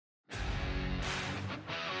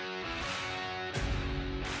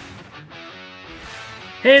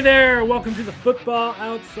Hey there, welcome to the Football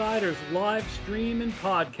Outsiders live stream and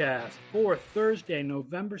podcast for Thursday,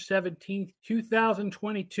 November 17th,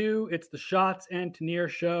 2022. It's the Schatz and Tanier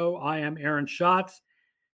Show. I am Aaron Schatz,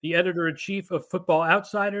 the editor-in-chief of Football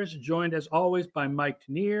Outsiders, joined as always by Mike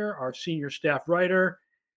Tanier, our senior staff writer.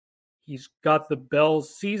 He's got the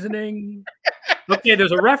Bell's seasoning. Okay,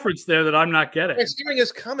 there's a reference there that I'm not getting. Thanksgiving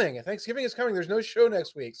is coming. There's no show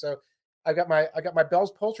next week, so I got my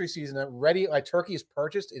Bell's poultry seasoning ready. My turkey is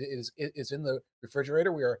purchased. It is in the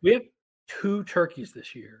refrigerator. We have 2 turkeys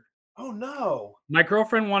this year. Oh no! My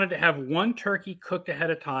girlfriend wanted to have one turkey cooked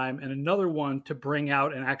ahead of time and another one to bring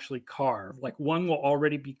out and actually carve. Like one will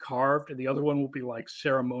already be carved and the other one will be like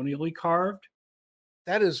ceremonially carved.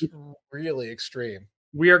 That is really extreme.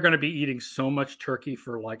 We are going to be eating so much turkey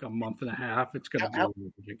for like a month and a half. It's going to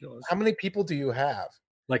be ridiculous. How many people do you have?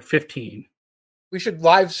 Like 15. We should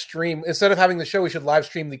live stream, instead of having the show, we should live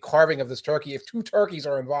stream the carving of this turkey. If 2 turkeys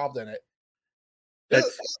are involved in it.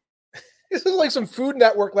 This is like some Food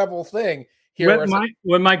Network level thing here.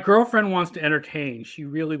 When my girlfriend wants to entertain, she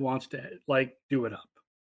really wants to like do it up.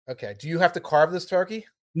 Okay. Do you have to carve this turkey?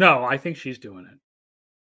 No, I think she's doing it.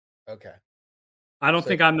 Okay. I don't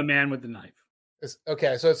think I'm the man with the knife.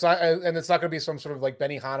 Okay. So it's not, and it's not going to be some sort of like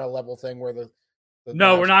Benihana level thing where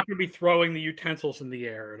no, we're not going to be throwing the utensils in the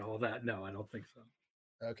air and all that. No, I don't think so.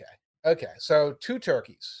 Okay. So 2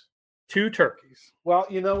 turkeys. 2 turkeys. Well,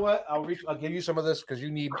 you know what? I'll give you some of this because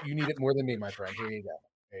you need it more than me, my friend. Here you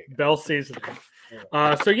go. Bell seasoning.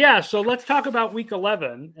 So let's talk about week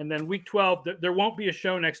 11 and then week 12. There won't be a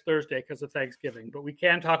show next Thursday because of Thanksgiving, but we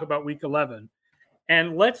can talk about week 11.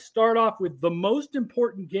 And let's start off with the most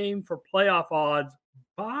important game for playoff odds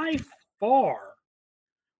by far,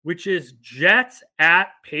 which is Jets at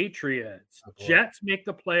Patriots. Jets make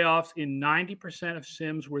the playoffs in 90% of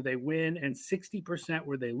sims where they win and 60%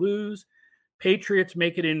 where they lose. Patriots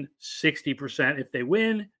make it in 60% if they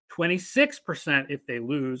win, 26% if they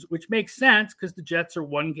lose, which makes sense because the Jets are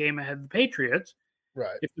 1 game ahead of the Patriots.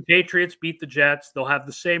 Right. If the Patriots beat the Jets, they'll have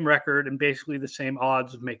the same record and basically the same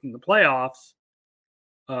odds of making the playoffs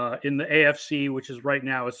in the AFC, which is right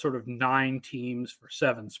now is sort of 9 teams for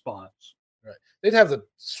 7 spots. Right. They'd have the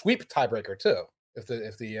sweep tiebreaker too. If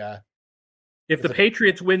the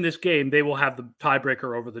Patriots win this game, they will have the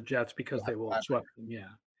tiebreaker over the Jets because they will have swept them. Yeah.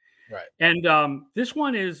 Right. And this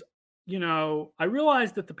one is, I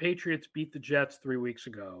realized that the Patriots beat the Jets 3 weeks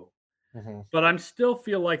ago, but I still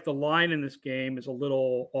feel like the line in this game is a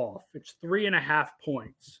little off. It's 3.5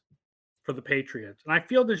 points for the Patriots. And I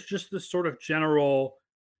feel there's just this sort of general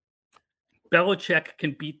Belichick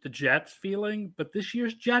can beat the Jets feeling, but this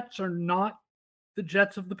year's Jets are not the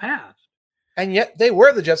Jets of the past. And yet they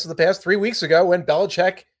were the Jets of the past 3 weeks ago when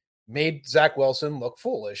Belichick made Zach Wilson look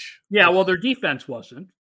foolish. Yeah, well, their defense wasn't.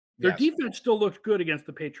 Their defense still looked good against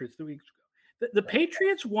the Patriots 2 weeks ago. The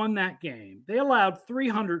Patriots won that game. They allowed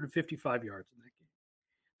 355 yards in that game.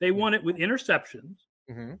 They won it with interceptions,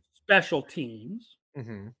 special teams,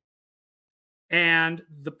 and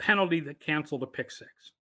the penalty that canceled a pick 6.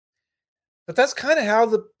 But that's kind of how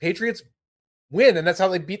the Patriots win, and that's how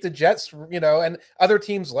they beat the Jets, and other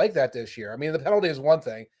teams like that this year. I mean, the penalty is one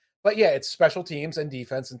thing, but yeah, it's special teams and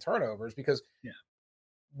defense and turnovers because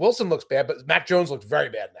Wilson looks bad, but Mac Jones looked very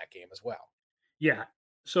bad in that game as well. Yeah.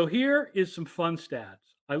 So here is some fun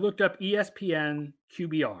stats. I looked up ESPN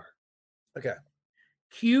QBR. Okay.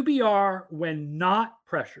 QBR when not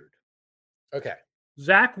pressured. Okay.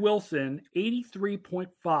 Zach Wilson,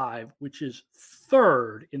 83.5, which is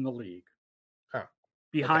 3rd in the league.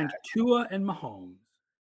 Behind Tua and Mahomes.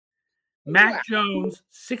 Mac Jones,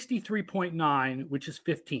 63.9, which is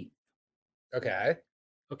 15th. Okay.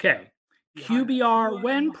 QBR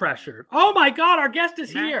when pressured. Oh my God, our guest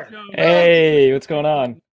is here. Hey, what's going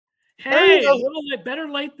on? Hey, a little bit better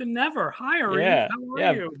late than never. Hi, Arif. How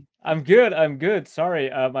are you? I'm good. Sorry,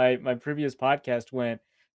 my previous podcast went,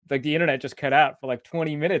 like the internet just cut out for like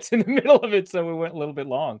 20 minutes in the middle of it, so we went a little bit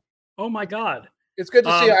long. Oh my God. It's good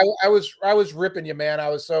to see. I was ripping you, man. I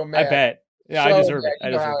was so mad. I bet. Yeah, I deserve it.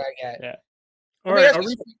 You know how I get. Yeah. All right.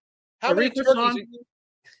 How many turkeys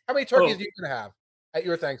are you going to have at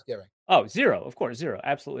your Thanksgiving? Oh, 0. Of course, 0.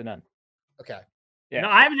 Absolutely none. Okay. Yeah. No,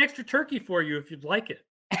 I have an extra turkey for you if you'd like it.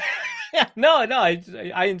 No.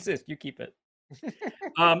 I insist. You keep it.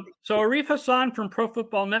 So Arif Hassan from Pro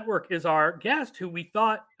Football Network is our guest, who we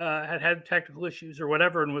thought had technical issues or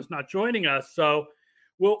whatever and was not joining us. So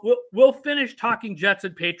we'll finish talking Jets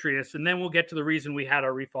and Patriots, and then we'll get to the reason we had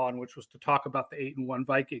Arif on, which was to talk about the 8-1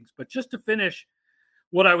 Vikings. But just to finish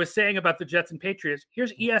what I was saying about the Jets and Patriots,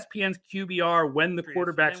 here's ESPN's QBR when the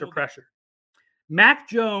quarterbacks are pressured. Mac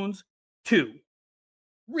Jones, 2.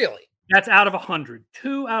 Really? That's out of 100.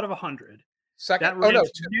 2 out of 100. Second? That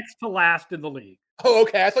ranks next to last in the league. Oh,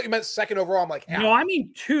 okay. I thought you meant second overall. I'm like, how? No, I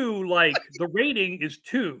mean 2. Like the rating is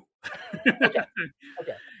 2. Okay.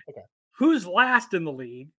 Who's last in the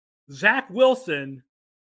league? Zach Wilson,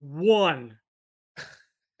 1.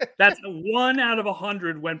 That's a 1 out of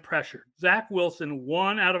 100 when pressured. Zach Wilson,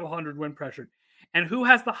 1 out of 100 when pressured. And who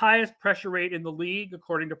has the highest pressure rate in the league,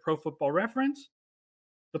 according to Pro Football Reference?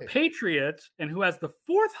 The Patriots. And who has the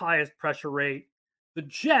 4th highest pressure rate? The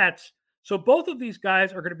Jets. So both of these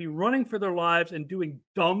guys are going to be running for their lives and doing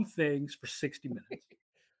dumb things for 60 minutes.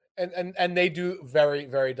 And they do very,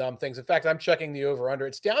 very dumb things. In fact, I'm checking the over-under.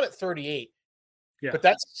 It's down at 38. Yeah. But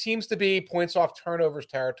that seems to be points off turnovers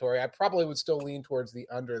territory. I probably would still lean towards the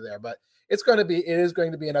under there, but it is going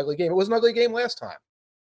to be an ugly game. It was an ugly game last time.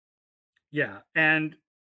 Yeah. And,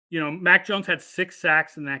 Mac Jones had 6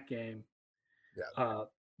 sacks in that game. Yeah.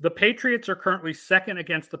 The Patriots are currently 2nd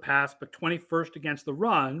against the pass, but 21st against the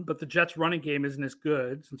run. But the Jets' running game isn't as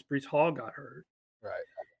good since Breece Hall got hurt.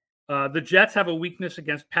 Right. The Jets have a weakness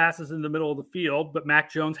against passes in the middle of the field, but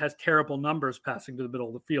Mac Jones has terrible numbers passing to the middle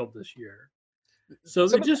of the field this year. So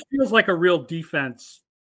it just feels like a real defense.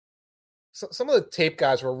 Some of the tape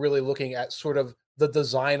guys were really looking at sort of the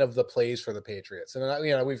design of the plays for the Patriots.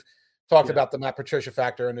 And, we've talked about the Matt Patricia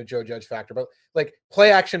factor and the Joe Judge factor, but like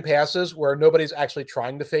play action passes where nobody's actually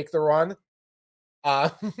trying to fake the run.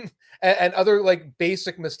 And other like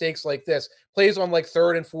basic mistakes like this, plays on like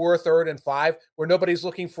 3rd and 4, 3rd and 5, where nobody's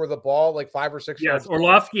looking for the ball like 5 or 6 yards.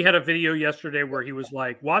 Orlovsky had a video yesterday where he was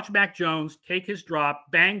like, watch Mac Jones take his drop,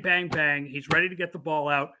 bang, bang, bang. He's ready to get the ball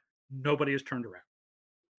out. Nobody has turned around.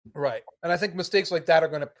 Right. And I think mistakes like that are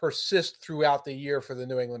going to persist throughout the year for the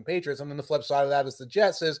New England Patriots. And then the flip side of that is the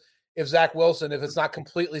Jets is if Zach Wilson, if it's not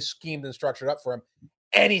completely schemed and structured up for him,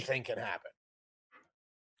 anything can happen.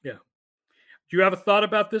 Yeah. Do you have a thought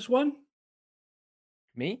about this one?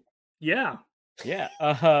 Me? Yeah. Yeah.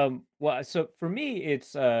 Well, so for me,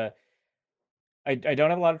 it's I don't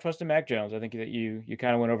have a lot of trust in Mac Jones. I think that you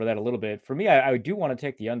kind of went over that a little bit. For me, I do want to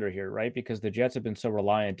take the under here, right? Because the Jets have been so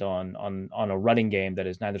reliant on a running game that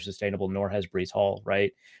is neither sustainable nor has Breece Hall,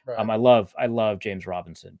 right? I love James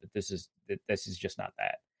Robinson, but this is just not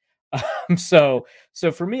that. So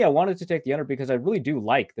for me, I wanted to take the under because I really do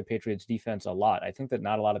like the Patriots defense a lot. I think that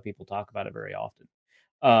not a lot of people talk about it very often.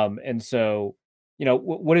 And so,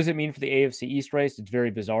 what does it mean for the AFC East race? It's very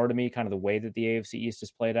bizarre to me, kind of the way that the AFC East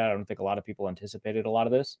has played out. I don't think a lot of people anticipated a lot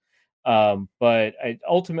of this. But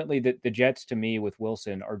ultimately, the Jets, to me, with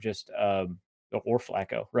Wilson are just or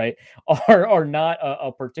Flacco, right, are not a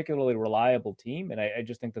particularly reliable team. And I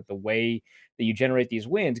just think that the way that you generate these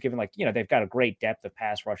wins, given they've got a great depth of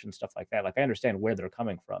pass rush and stuff like that. Like I understand where they're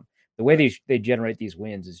coming from. The way they generate these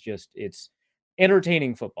wins is it's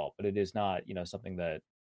entertaining football, but it is not something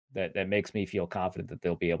that makes me feel confident that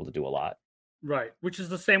they'll be able to do a lot. Right. Which is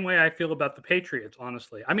the same way I feel about the Patriots,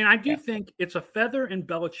 honestly. I mean, I do think it's a feather in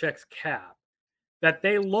Belichick's cap that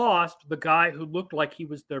they lost the guy who looked like he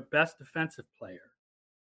was their best defensive player,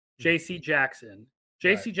 J.C. Jackson.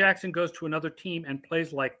 J.C. Jackson goes to another team and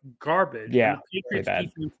plays like garbage. Yeah. And the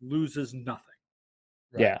Patriots defense loses nothing.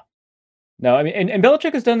 Right. Yeah. No, I mean, and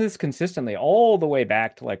Belichick has done this consistently all the way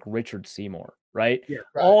back to like Richard Seymour, right? Yeah,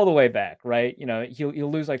 right. All the way back, right?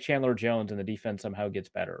 He'll lose like Chandler Jones and the defense somehow gets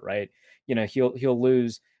better, right? He'll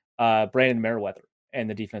lose Brandon Merriweather and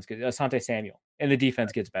the defense gets Asante Samuel and the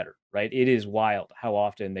defense gets better, right? It is wild how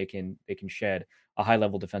often they can shed a high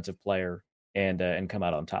level defensive player and come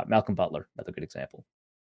out on top. Malcolm Butler, another good example.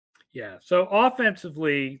 Yeah. So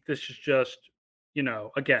offensively, this is just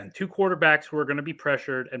again, 2 quarterbacks who are going to be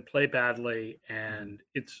pressured and play badly. And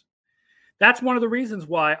that's one of the reasons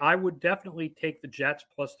why I would definitely take the Jets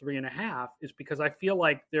plus 3.5 is because I feel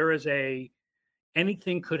like there is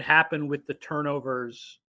anything could happen with the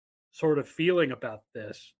turnovers sort of feeling about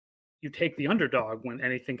this. You take the underdog when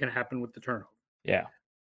anything can happen with the turnover. Yeah,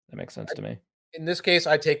 that makes sense to me. In this case,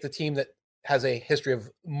 I take the team that has a history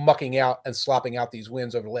of mucking out and slopping out these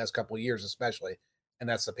wins over the last couple of years, especially. And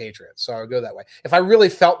that's the Patriots. So I would go that way. If I really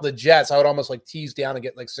felt the Jets, I would almost like tease down and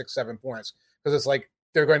get like 6-7 points because it's like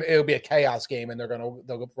it'll be a chaos game and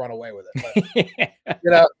they'll run away with it.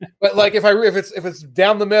 But, but like if it's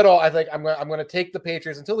down the middle, I think I'm going to take the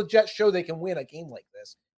Patriots until the Jets show they can win a game like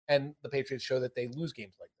this, and the Patriots show that they lose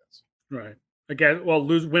games like this. Right. Again,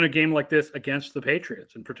 win a game like this against the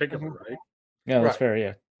Patriots in particular, right? Yeah, that's fair.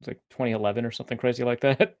 Yeah, it's like 2011 or something crazy like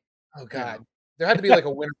that. Oh God. Yeah. There had to be like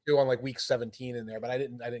a win or two on like week 17 in there, but I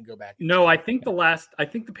didn't go back. No, I think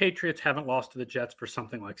the Patriots haven't lost to the Jets for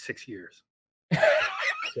something like 6 years.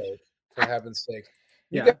 Okay, for heaven's sake.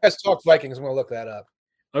 You guys talk Vikings. I'm going to look that up.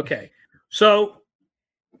 Okay. So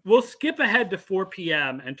We'll skip ahead to 4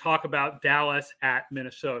 p.m. and talk about Dallas at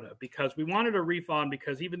Minnesota, because we wanted a reef on,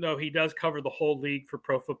 because even though he does cover the whole league for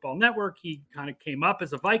Pro Football Network, he kind of came up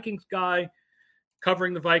as a Vikings guy,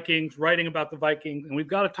 covering the Vikings, writing about the Vikings. And we've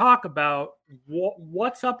got to talk about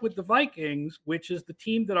what's up with the Vikings, which is the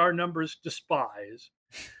team that our numbers despise,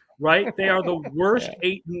 right? They are the worst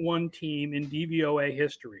 8-1 team in DVOA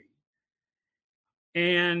history,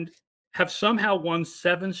 and have somehow won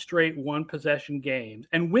 7 straight one-possession games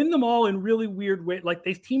and win them all in really weird ways. Like,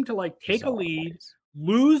 they seem to like take a lead,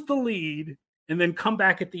 lose the lead, and then come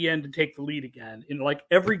back at the end and take the lead again in like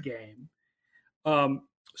every game.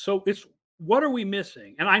 So it's, what are we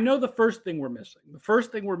missing? And I know the first thing we're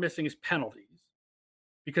missing is penalties,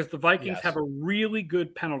 because the Vikings have a really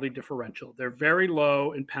good penalty differential. They're very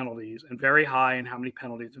low in penalties and very high in how many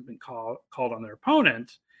penalties have been called on their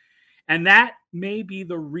opponents. And that may be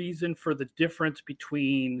the reason for the difference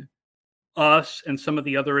between us and some of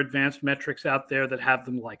the other advanced metrics out there that have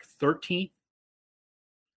them like 13th.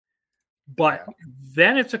 But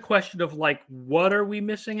then it's a question of like, what are we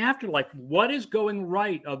missing after? Like, what is going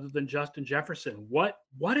right other than Justin Jefferson?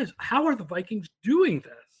 How are the Vikings doing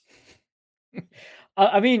this?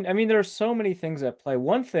 I mean, there are so many things at play.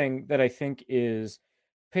 One thing that I think is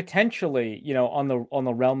potentially, on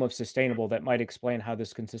the realm of sustainable, that might explain how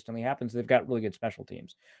this consistently happens. They've got really good special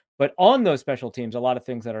teams, but on those special teams, a lot of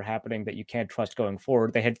things that are happening that you can't trust going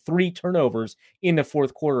forward. They had 3 turnovers in the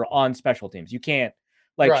fourth quarter on special teams. You can't,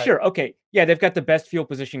 sure, okay, yeah, they've got the best field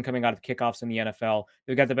position coming out of kickoffs in the NFL.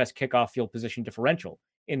 They've got the best kickoff field position differential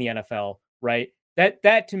in the NFL, right?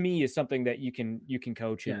 That to me is something that you can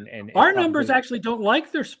coach and our numbers actually don't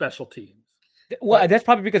like their special teams. Well, that's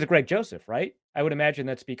probably because of Greg Joseph, right? I would imagine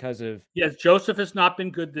that's because of... Yes, Joseph has not been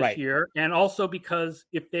good this year. And also because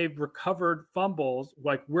if they've recovered fumbles,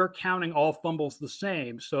 like, we're counting all fumbles the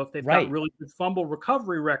same. So if they've got really good fumble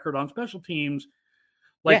recovery record on special teams,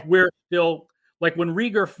 we're still... Like, when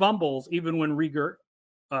Rieger fumbles, even when Rieger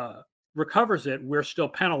recovers it, we're still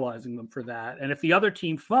penalizing them for that. And if the other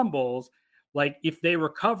team fumbles, like, if they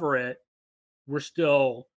recover it, we're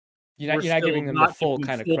still... You're not giving them the full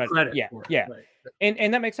kind of credit. Yeah. Right.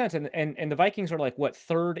 And that makes sense. And the Vikings are like, what,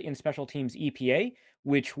 3rd in special teams EPA,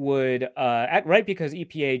 which would because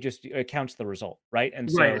EPA just counts the result, right?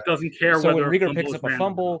 And so it doesn't care so whether when Rieger picks up a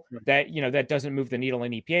fumble, that that doesn't move the needle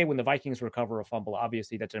in EPA. When the Vikings recover a fumble,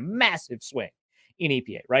 obviously that's a massive swing in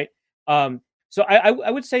EPA, right? So I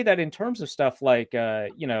would say that in terms of stuff like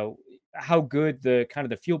how good the kind of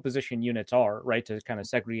the field position units are, right, to kind of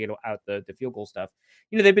segregate out the field goal stuff,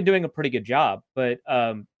 they've been doing a pretty good job, but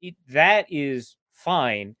that is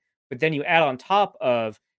fine. But then you add on top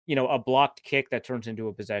of a blocked kick that turns into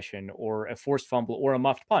a possession, or a forced fumble, or a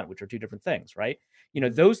muffed punt, which are 2 different things, right?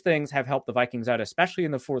 Those things have helped the Vikings out, especially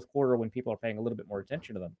in the fourth quarter when people are paying a little bit more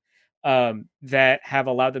attention to them, that have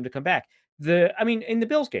allowed them to come back. In the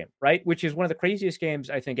Bills game, right, which is one of the craziest games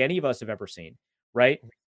I think any of us have ever seen, right?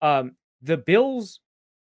 The Bills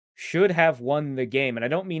should have won the game. And I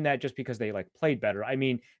don't mean that just because they played better. I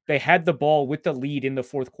mean, they had the ball with the lead in the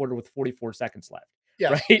fourth quarter with 44 seconds left.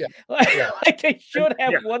 Right? Yeah. They should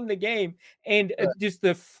have won the game. And just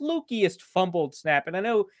the flukiest fumbled snap. And I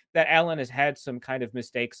know that Allen has had some kind of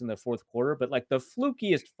mistakes in the fourth quarter, but the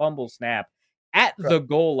flukiest fumble snap at the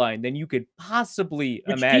goal line than you could possibly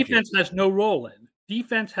imagine. Defense has no role in.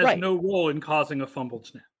 Defense has no role in causing a fumbled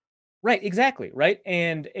snap. Right, exactly, right?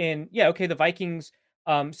 And yeah, okay, the Vikings,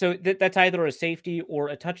 so that's either a safety or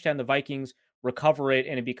a touchdown. The Vikings recover it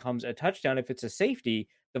and it becomes a touchdown. If it's a safety,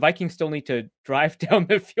 the Vikings still need to drive down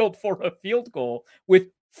the field for a field goal with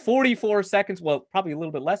 44 seconds, well, probably a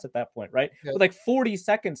little bit less at that point, right? Yeah. With 40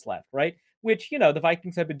 seconds left, right? Which, the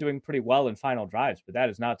Vikings have been doing pretty well in final drives, but that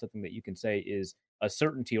is not something that you can say is a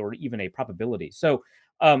certainty or even a probability. So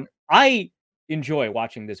I enjoy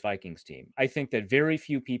watching this Vikings team. I think that very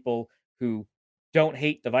few people who don't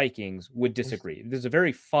hate the Vikings would disagree. This is a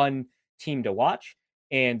very fun team to watch,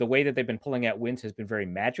 and the way that they've been pulling out wins has been very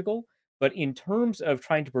magical. But in terms of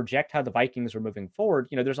trying to project how the Vikings are moving forward,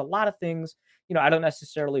 there's a lot of things, I don't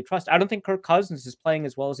necessarily trust. I don't think Kirk Cousins is playing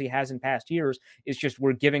as well as he has in past years. It's just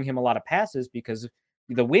we're giving him a lot of passes because of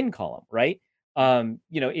the win column, right?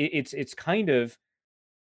 It's kind of,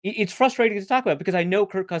 it's frustrating to talk about because I know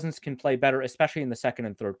Kirk Cousins can play better, especially in the second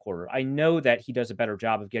and third quarter. I know that he does a better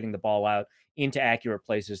job of getting the ball out into accurate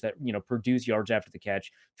places that, produce yards after the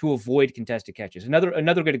catch to avoid contested catches.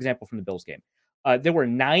 Another good example from the Bills game. There were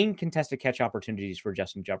 9 contested catch opportunities for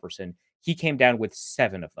Justin Jefferson. He came down with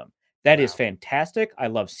 7 of them. That is fantastic. I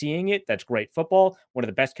love seeing it. That's great football. One of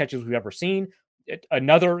the best catches we've ever seen.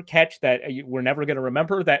 another catch that we're never going to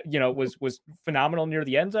remember that, was phenomenal near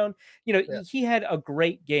the end zone. He had a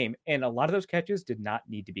great game, and a lot of those catches did not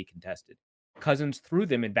need to be contested. Cousins threw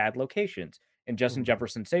them in bad locations, and Justin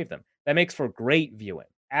Jefferson saved them. That makes for great viewing,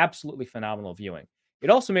 absolutely phenomenal viewing. It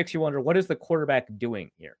also makes you wonder, what is the quarterback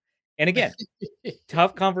doing here? And again,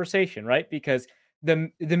 tough conversation, right? Because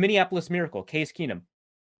the Minneapolis Miracle, Case Keenum,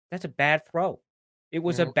 that's a bad throw. It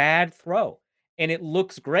was a bad throw. And it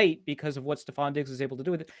looks great because of what Stephon Diggs is able to do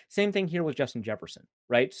with it. Same thing here with Justin Jefferson,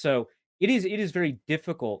 right? So it is very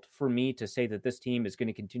difficult for me to say that this team is going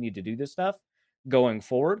to continue to do this stuff going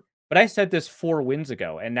forward. But I said this 4 wins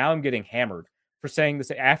ago, and now I'm getting hammered for saying this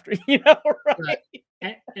after, right?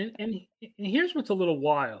 And here's what's a little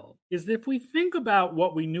wild is that if we think about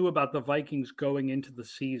what we knew about the Vikings going into the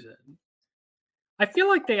season, I feel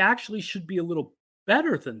like they actually should be a little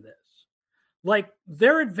better than this. Like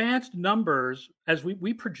their advanced numbers, as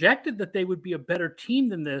we projected that they would be a better team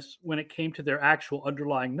than this when it came to their actual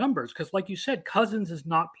underlying numbers. Because like you said, Cousins is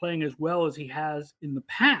not playing as well as he has in the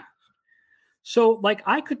past. So like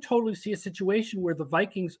I could totally see a situation where the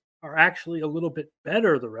Vikings are actually a little bit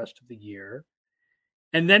better the rest of the year.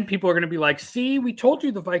 And then people are going to be like, see, we told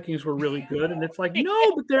you the Vikings were really good. And it's like,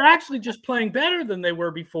 no, but they're actually just playing better than they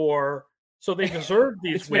were before. So they deserve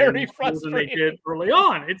these wins more than they did early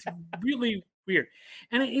on. It's really weird.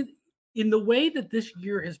 And in the way that this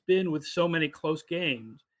year has been with so many close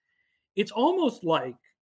games, it's almost like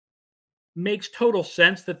makes total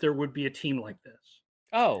sense that there would be a team like this.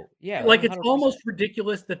 Oh, yeah. Like 100%. It's almost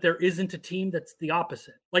ridiculous that there isn't a team that's the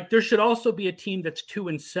opposite. Like there should also be a team that's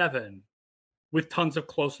 2-7 with tons of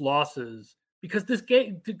close losses because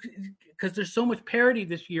there's so much parity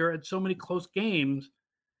this year and so many close games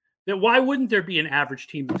that why wouldn't there be an average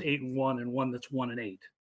team that's 8-1 and one that's 1-8?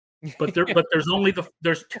 But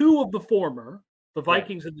there's 2 of the former, the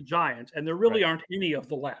Vikings and the Giants, and there really aren't any of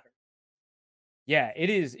the latter. Yeah, it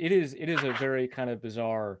is a very kind of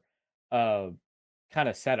bizarre kind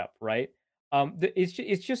of setup, right?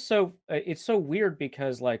 It's just so it's so weird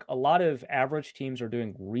because like a lot of average teams are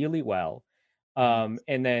doing really well. And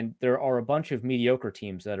then there are a bunch of mediocre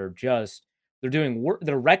teams that are just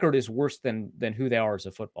their record is worse than who they are as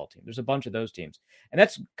a football team. There's a bunch of those teams. And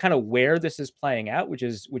that's kind of where this is playing out, which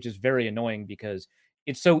is very annoying because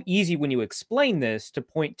it's so easy when you explain this to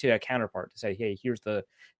point to a counterpart to say, hey, here's the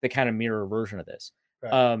kind of mirror version of this.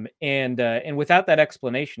 Right. And without that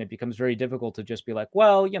explanation, it becomes very difficult to just be like,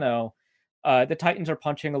 well, the Titans are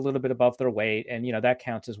punching a little bit above their weight, and that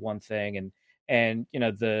counts as one thing, and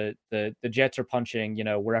the Jets are punching,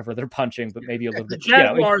 wherever they're punching, but maybe a little bit. The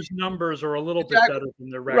Jaguars' numbers are a little bit better than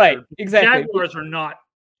their record. Right, exactly. The Jaguars are not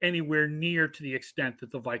anywhere near to the extent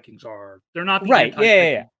that the Vikings are. They're not the right.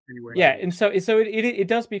 Yeah. Yeah, and so it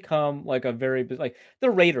does become like a very like the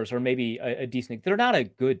Raiders are maybe a decent. They're not a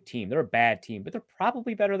good team. They're a bad team, but they're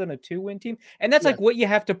probably better than a 2-win team. And that's like what you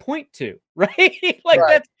have to point to, right?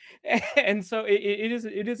 That's and so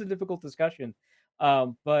it is a difficult discussion.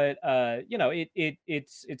 But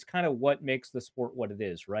it's kind of what makes the sport what it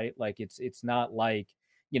is, right? Like it's not like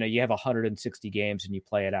you have 160 games and you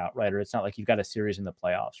play it out, right? Or it's not like you've got a series in the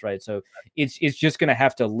playoffs, right? So it's just going to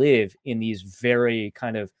have to live in these very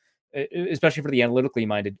kind of, especially for the analytically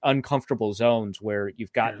minded, uncomfortable zones where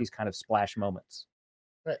you've got these kind of splash moments.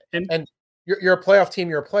 Right. And you're a playoff team.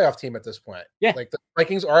 You're a playoff team at this point. Yeah. Like the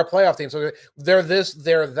Vikings are a playoff team. So they're this,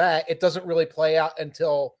 they're that. It doesn't really play out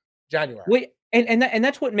until January. Wait, and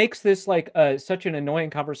that's what makes this like such an annoying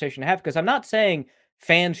conversation to have, because I'm not saying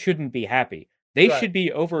fans shouldn't be happy. They should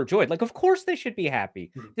be overjoyed. Like, of course they should be happy.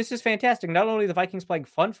 Mm-hmm. This is fantastic. Not only the Vikings playing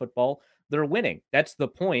fun football, they're winning. That's the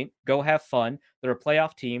point. Go have fun. They're a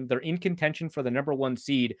playoff team. They're in contention for the number 1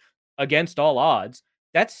 seed against all odds.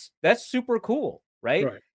 That's super cool, right?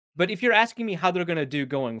 But if you're asking me how they're going to do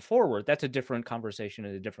going forward, that's a different conversation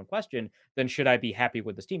and a different question than should I be happy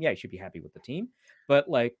with this team? Yeah, you should be happy with the team. But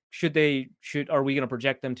like, are we going to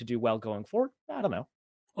project them to do well going forward? I don't know.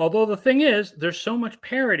 Although the thing is, there's so much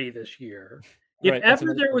parity this year. If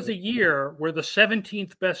ever there was a year where the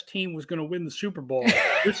 17th best team was going to win the Super Bowl,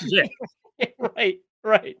 this is it.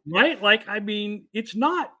 Right. Like, I mean, it's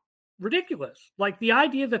not ridiculous. Like the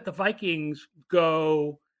idea that the Vikings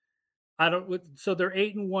go, so they're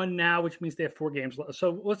 8-1 now, which means they have 4 games left.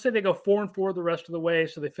 So let's say they go 4-4 the rest of the way.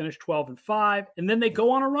 So they finish 12-5, and then they go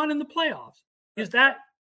on a run in the playoffs. Is that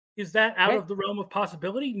out of the realm of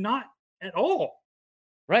possibility? Not at all.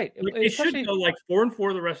 Right. Like they should go like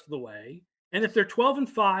 4-4 the rest of the way. And if they're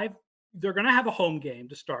 12-5, they're going to have a home game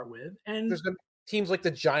to start with. And there's going to be teams like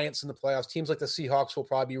the Giants in the playoffs, teams like the Seahawks will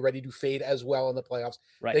probably be ready to fade as well in the playoffs.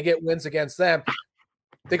 Right. They get wins against them.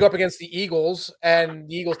 they go up against the Eagles, and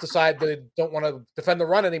the Eagles decide they don't want to defend the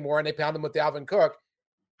run anymore, and they pound them with Dalvin Cook.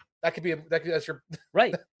 That's your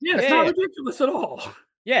right. Yeah, it's not ridiculous at all.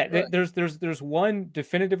 Yeah, right. There's one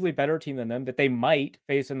definitively better team than them that they might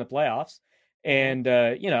face in the playoffs, and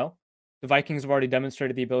the Vikings have already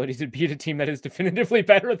demonstrated the ability to beat a team that is definitively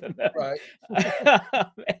better than them. Right.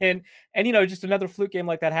 and just another fluke game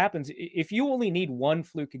like that happens. If you only need one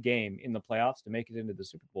fluke game in the playoffs to make it into the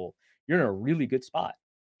Super Bowl, you're in a really good spot,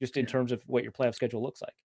 just in terms of what your playoff schedule looks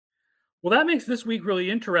like. Well, that makes this week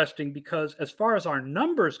really interesting because as far as our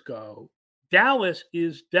numbers go, Dallas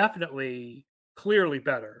is definitely clearly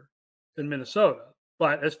better than Minnesota.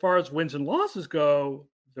 But as far as wins and losses go,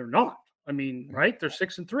 they're not. I mean, right? They're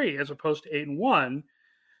 6-3 as opposed to 8-1.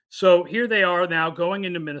 So here they are now going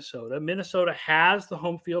into Minnesota. Minnesota has the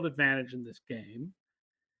home field advantage in this game.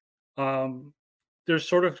 There's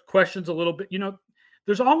sort of questions a little bit,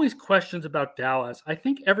 there's always questions about Dallas. I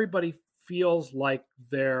think everybody feels like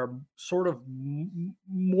they're sort of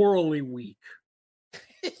morally weak.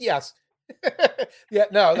 Yes. Yeah,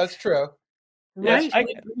 no, that's true. Right? Yes, I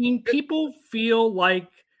mean, people feel like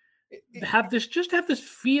have this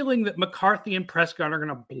feeling that McCarthy and Prescott are going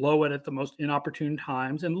to blow it at the most inopportune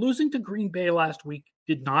times, and losing to Green Bay last week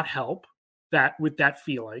did not help with that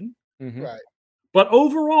feeling. Mm-hmm. Right. But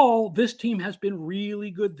overall, this team has been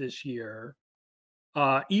really good this year,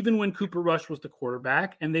 even when Cooper Rush was the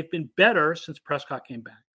quarterback, and they've been better since Prescott came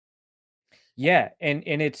back. Yeah, and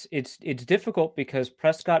it's difficult because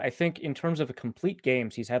Prescott, I think in terms of complete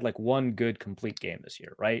games, he's had like one good complete game this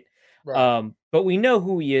year, right? But we know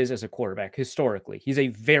who he is as a quarterback historically. He's a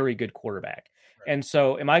very good quarterback. Right. And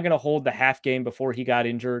so am I going to hold the half game before he got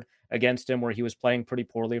injured against him where he was playing pretty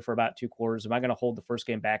poorly for about 2 quarters? Am I going to hold the first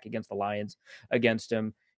game back against the Lions against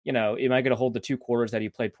him? Am I going to hold the 2 quarters that he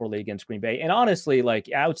played poorly against Green Bay? And honestly,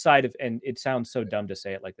 like outside of, and it sounds so dumb to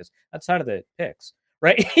say it like this, outside of the picks,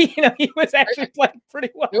 right? He was actually playing pretty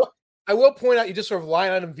well. I will point out you just sort of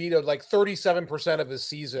line item vetoed like 37% of his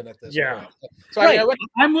season at this point. So right.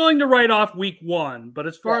 I'm willing to write off week 1, but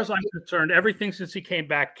as far as I'm concerned, everything since he came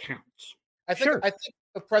back counts. I think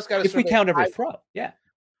if Prescott if we count every throw,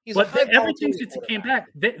 but everything since he came back,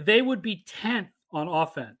 they would be 10th on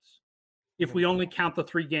offense if we only count the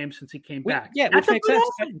 3 games since he came back. Yeah, that's which makes sense.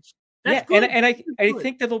 Offense. That's good. And I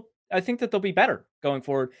think that they'll be better going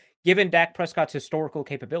forward, given Dak Prescott's historical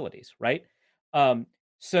capabilities, right?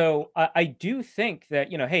 So I do think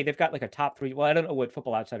that, hey, they've got like a top 3. Well, I don't know what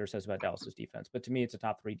Football Outsider says about Dallas's defense, but to me, it's a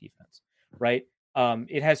top 3 defense, right?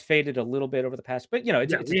 It has faded a little bit over the past, but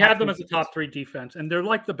we have them as a top 3 defense, and they're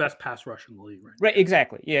like the best pass rush in the league, right?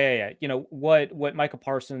 Exactly. Yeah. What Micah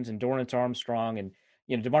Parsons and Dorrance Armstrong and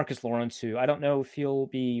DeMarcus Lawrence, who I don't know if he'll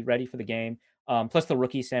be ready for the game. Plus the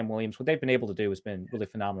rookie Sam Williams, what they've been able to do has been really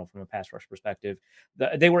phenomenal from a pass rush perspective.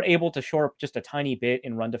 They were able to shore up just a tiny bit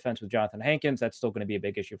in run defense with Jonathan Hankins. That's still going to be a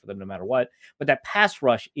big issue for them no matter what. But that pass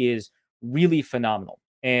rush is really phenomenal.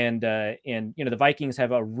 And the Vikings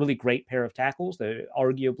have a really great pair of tackles. They're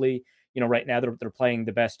arguably, right now they're playing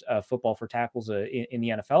the best football for tackles in the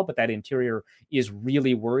NFL. But that interior is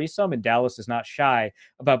really worrisome, and Dallas is not shy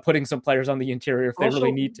about putting some players on the interior if they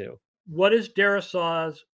really need to. What is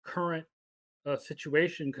Darrisaw's current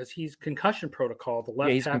situation, because he's concussion protocol, the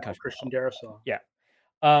left tackle Christian Darrisaw. Yeah.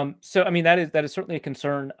 So I mean that is certainly a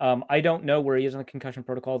concern. I don't know where he is on the concussion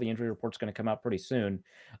protocol. The injury report's going to come out pretty soon.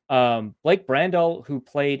 Blake Brandel, who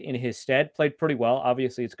played in his stead, played pretty well.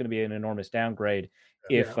 Obviously, it's going to be an enormous downgrade.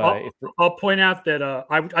 I'll point out that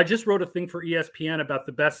I just wrote a thing for ESPN about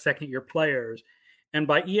the best second-year players, and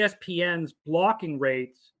by ESPN's blocking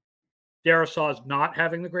rates, Darrisaw is not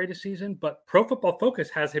having the greatest season, but Pro Football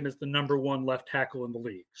Focus has him as the number 1 left tackle in the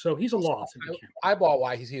league. So he's a loss.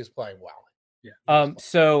 Eyeball-wise, he is playing well. Yeah.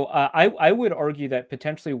 So I would argue that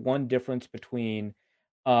potentially one difference between,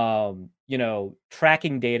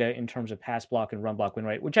 tracking data in terms of pass block and run block win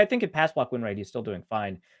rate, which I think in pass block win rate he's still doing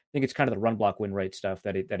fine. I think it's kind of the run block win rate stuff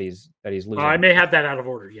that he's losing. I may have that out of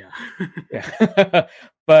order. Yeah. Yeah.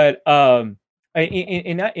 But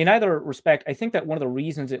in either respect, I think that one of the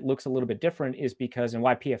reasons it looks a little bit different is because, and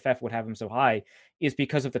why PFF would have him so high, is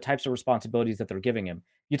because of the types of responsibilities that they're giving him.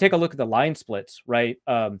 You take a look at the line splits, right?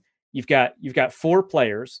 You've got 4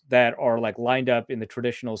 players that are like lined up in the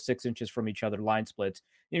traditional 6 inches from each other line splits.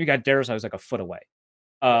 And you've got Darrisaw who's like a foot away.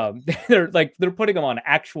 They're putting him on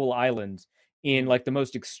actual islands in like the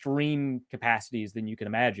most extreme capacities than you can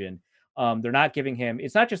imagine. They're not giving him.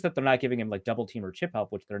 It's not just that they're not giving him like double team or chip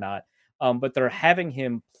help, which they're not. But they're having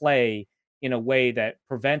him play in a way that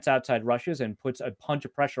prevents outside rushes and puts a punch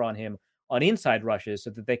of pressure on him on inside rushes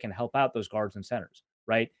so that they can help out those guards and centers,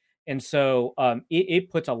 right? And so it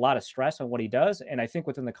puts a lot of stress on what he does. And I think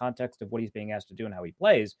within the context of what he's being asked to do and how he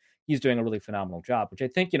plays, he's doing a really phenomenal job, which I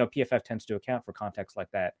think, PFF tends to account for context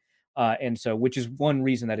like that. And so, which is one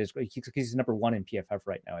reason that is he's number one in PFF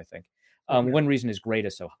right now, I think. One reason his grade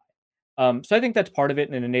is so high. So I think that's part of it,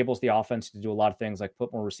 and it enables the offense to do a lot of things like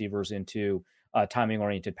put more receivers into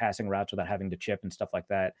timing-oriented passing routes without having to chip and stuff like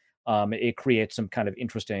that. It creates some kind of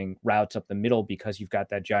interesting routes up the middle because you've got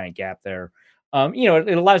that giant gap there.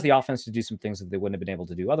 It allows the offense to do some things that they wouldn't have been able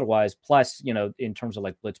to do otherwise. Plus, in terms of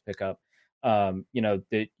like blitz pickup,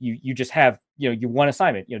 that you just have, you one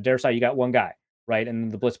assignment, Darius, you got one guy, right?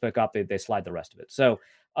 And the blitz pickup, they slide the rest of it. So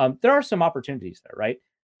there are some opportunities there,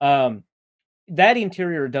 right? That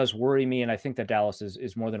interior does worry me, and I think that Dallas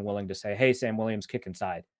is more than willing to say, "Hey, Sam Williams, kick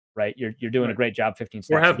inside." Right, you're doing a great job. 15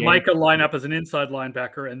 snaps. Or have Micah line up as an inside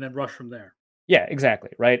linebacker and then rush from there. Yeah, exactly.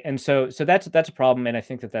 Right, and so that's a problem, and I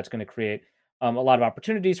think that's going to create a lot of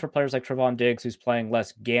opportunities for players like Trevon Diggs, who's playing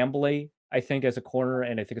less gambly, I think, as a corner,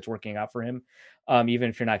 and I think it's working out for him, even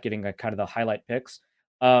if you're not getting kind of the highlight picks.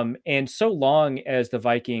 And so long as the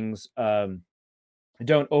Vikings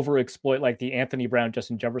don't overexploit like the Anthony Brown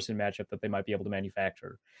Justin Jefferson matchup that they might be able to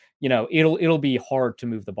manufacture, it'll be hard to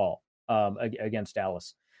move the ball against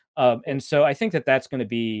Dallas. And so I think that's going to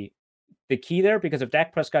be the key there, because if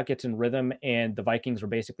Dak Prescott gets in rhythm and the Vikings are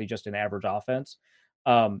basically just an average offense,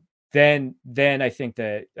 then I think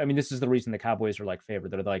that, this is the reason the Cowboys are like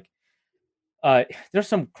favored. They're like, there's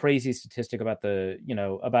some crazy statistic about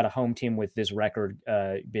about a home team with this record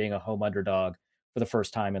being a home underdog for the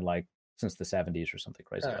first time in since the 70s or something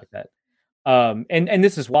crazy like that. And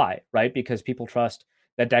this is why, right? Because people trust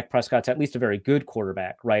that Dak Prescott's at least a very good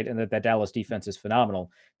quarterback, right? And that Dallas defense is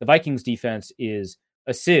phenomenal. The Vikings defense is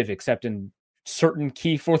a sieve, except in certain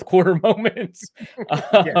key fourth quarter moments.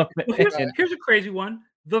 Here's a crazy one.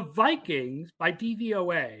 The Vikings, by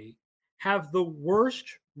DVOA, have the worst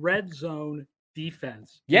red zone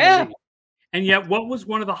defense. Yeah. And yet, what was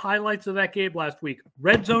one of the highlights of that game last week?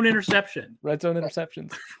 Red zone interception. Red zone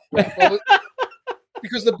interceptions.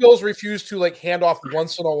 Because the Bills refuse to hand off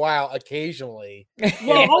once in a while, occasionally.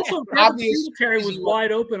 Well, also, Singletary was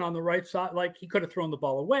wide open on the right side. Like, he could have thrown the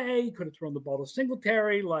ball away. He could have thrown the ball to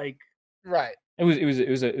Singletary. Right. It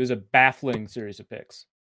was a baffling series of picks.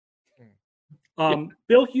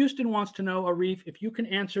 Bill Houston wants to know, Arif, if you can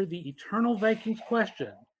answer the eternal Vikings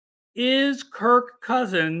question: is Kirk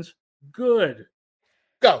Cousins good?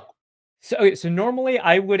 Go. So normally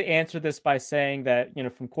I would answer this by saying that,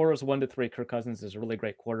 from quarters 1 to 3, Kirk Cousins is a really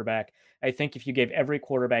great quarterback. I think if you gave every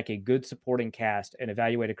quarterback a good supporting cast and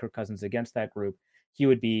evaluated Kirk Cousins against that group, he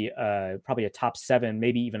would be probably a top 7,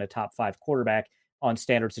 maybe even a top 5 quarterback on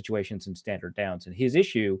standard situations and standard downs. And his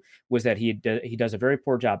issue was that he does a very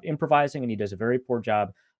poor job improvising, and he does a very poor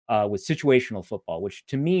job with situational football, which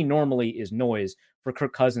to me normally is noise. For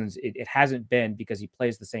Kirk Cousins, it hasn't been, because he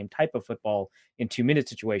plays the same type of football in 2-minute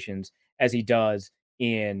situations as he does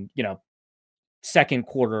in, second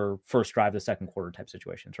quarter, first drive, the second quarter type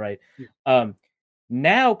situations, right? Yeah.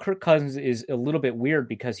 Now Kirk Cousins is a little bit weird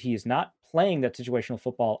because he is not playing that situational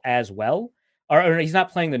football as well, or he's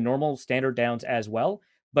not playing the normal standard downs as well,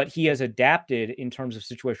 but he has adapted in terms of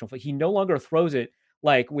situational football. He no longer throws it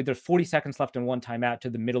with there's 40 seconds left and one timeout to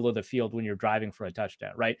the middle of the field when you're driving for a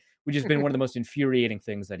touchdown, right? Which has been one of the most infuriating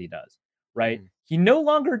things that he does, right? He no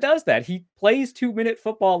longer does that. He plays 2-minute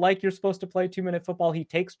football like you're supposed to play 2-minute football. He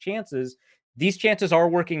takes chances. These chances are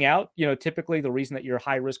working out. Typically the reason that you're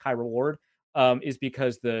high risk, high reward is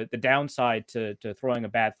because the downside to throwing a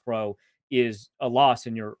bad throw is a loss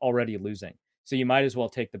and you're already losing. So you might as well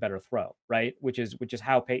take the better throw, right? Which is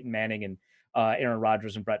how Peyton Manning and Aaron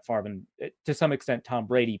Rodgers and Brett Favre and to some extent Tom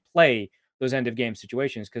Brady play those end of game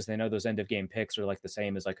situations, because they know those end of game picks are the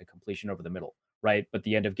same as a completion over the middle, right? But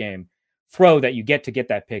the end of game throw that you get to get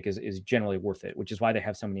that pick is generally worth it, which is why they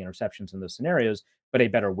have so many interceptions in those scenarios, but a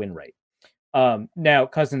better win rate. Now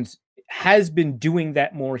Cousins has been doing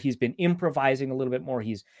that more. He's been improvising a little bit more.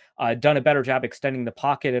 He's done a better job extending the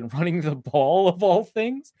pocket and running the ball, of all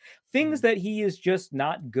things that he is just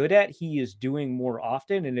not good at. He is doing more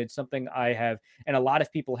often. And it's something I have, and a lot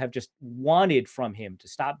of people have just wanted from him, to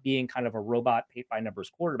stop being kind of a robot paint by numbers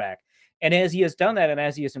quarterback. And as he has done that, and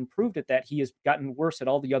as he has improved at that, he has gotten worse at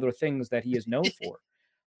all the other things that he is known for.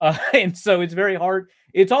 And so it's very hard.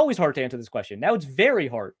 It's always hard to answer this question. Now it's very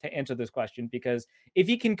hard to answer this question, because if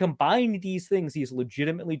he can combine these things, he's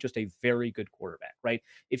legitimately just a very good quarterback, right?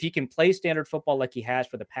 If he can play standard football like he has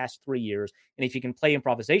for the past 3 years, and if he can play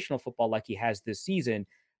improvisational football like he has this season,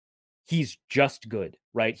 he's just good,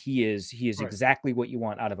 right? He is right. Exactly what you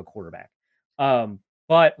want out of a quarterback.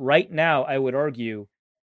 But right now, I would argue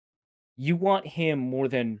you want him more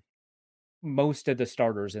than most of the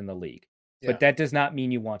starters in the league, Yeah. but that does not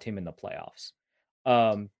mean you want him in the playoffs.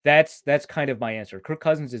 That's kind of my answer. Kirk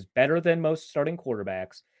Cousins is better than most starting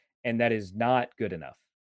quarterbacks, and that is not good enough.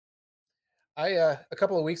 A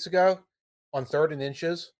couple of weeks ago on 3rd and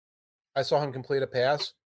inches, I saw him complete a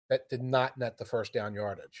pass that did not net the first down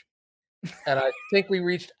yardage. And I think we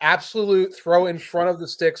reached absolute throw in front of the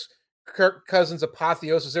sticks, Kirk Cousins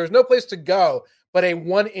apotheosis. There's no place to go but a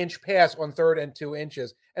 1-inch pass on 3rd and 2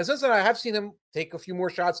 inches. And since then, I have seen him take a few more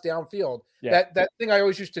shots downfield. Yeah. That thing I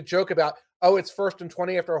always used to joke about, oh, it's 1st and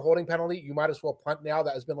 20 after a holding penalty. You might as well punt now.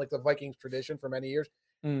 That has been like the Vikings tradition for many years,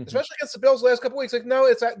 especially against the Bills the last couple of weeks. Like, no,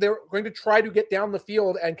 it's they're going to try to get down the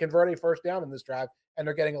field and convert a first down in this drive, and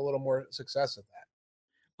they're getting a little more success at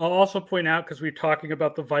that. I'll also point out, because we're talking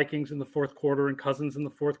about the Vikings in the fourth quarter and Cousins in the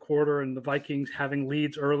fourth quarter and the Vikings having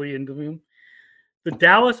leads early into them, the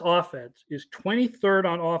Dallas offense is 23rd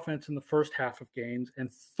on offense in the first half of games and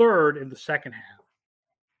 3rd in the second half.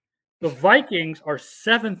 The Vikings are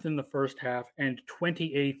 7th in the first half and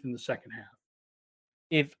 28th in the second half.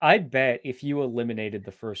 If you eliminated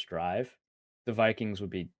the first drive, the Vikings would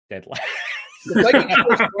be dead last.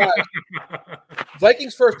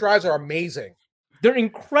 Vikings first drives are amazing. They're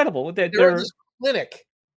incredible. They're just clinic.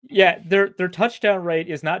 Yeah, their touchdown rate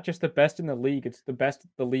is not just the best in the league; it's the best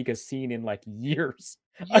the league has seen in like years.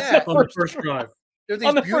 Yeah, on the first drive. They're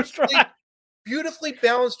these beautifully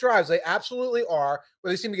balanced drives. They absolutely are.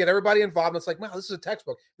 Where they seem to get everybody involved. And it's like, wow, this is a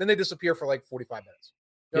textbook. Then they disappear for like 45 minutes.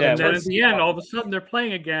 And then at the end, all of a sudden they're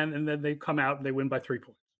playing again, and then they come out and they win by 3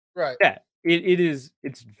 points. Right. Yeah,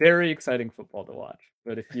 it's very exciting football to watch.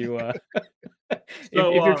 But if you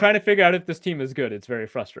if you're trying to figure out if this team is good, it's very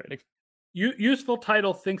frustrating. Useful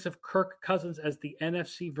Title thinks of Kirk Cousins as the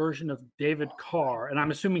NFC version of David Carr, and I'm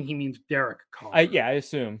assuming he means Derek Carr. I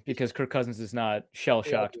assume, because Kirk Cousins is not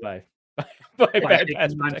shell-shocked by bad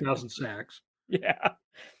pass 9,000 sacks. Yeah.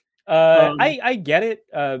 I get it.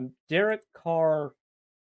 Derek Carr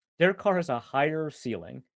has a higher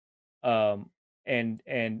ceiling,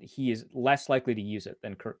 and he is less likely to use it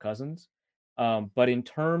than Kirk Cousins. But in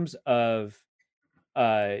terms of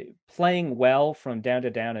playing well from down to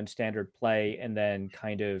down in standard play and then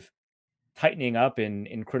kind of tightening up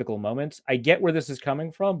in critical moments, I get where this is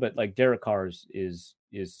coming from, but like Derek Carr is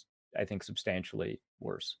I think substantially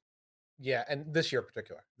worse. Yeah, and this year in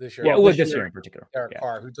particular. This year in particular. Derek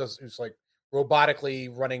Carr, who's like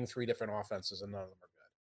robotically running 3 different offenses, and none of them are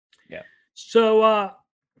good. Yeah. So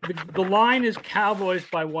the line is Cowboys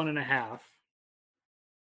by 1.5.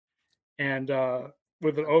 And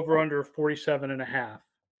with an over-under of 47.5.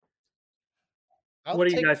 What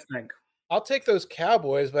do you guys think? I'll take those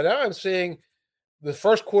Cowboys, but now I'm seeing the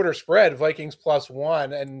first quarter spread, Vikings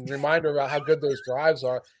 +1, and reminder about how good those drives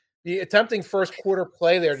are. The attempting first quarter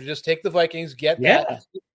play there to just take the Vikings, get that.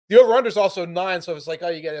 The over-under is also 9, so if it's like, oh,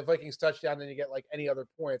 you get a Vikings touchdown, then you get like any other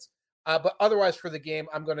points. But otherwise for the game,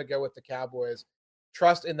 I'm going to go with the Cowboys.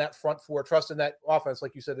 Trust in that front four, trust in that offense,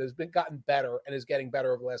 like you said, has gotten better and is getting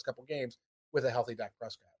better over the last couple of games with a healthy Dak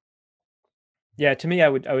Prescott. Yeah, to me, I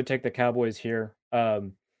would take the Cowboys here.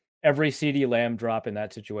 Every CeeDee Lamb drop in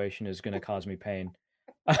that situation is going to cause me pain,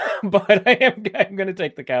 but I'm going to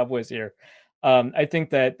take the Cowboys here. I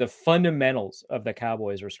think that the fundamentals of the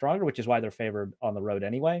Cowboys are stronger, which is why they're favored on the road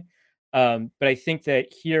anyway. But I think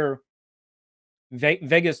that here,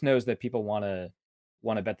 Vegas knows that people want to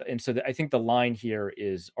bet, and so I think the line here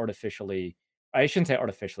is artificially. I shouldn't say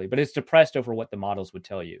artificially, but it's depressed over what the models would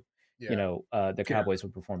tell you. Yeah. The Cowboys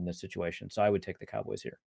would perform in this situation. So I would take the Cowboys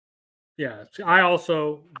here. Yeah. I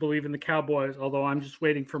also believe in the Cowboys, although I'm just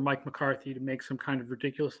waiting for Mike McCarthy to make some kind of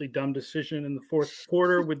ridiculously dumb decision in the fourth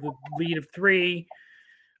quarter with the lead of 3,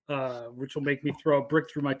 which will make me throw a brick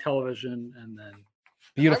through my television. And then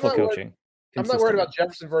beautiful coaching. I'm not worried about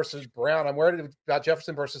Jefferson versus Brown. I'm worried about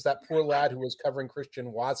Jefferson versus that poor lad who was covering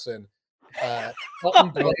Christian Watson.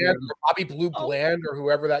 Bobby Blue Bland or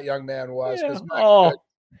whoever that young man was.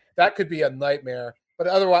 That could be a nightmare. But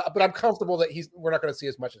otherwise, I'm comfortable that we're not going to see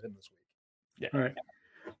as much of him this week. Yeah. All right.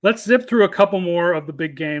 Let's zip through a couple more of the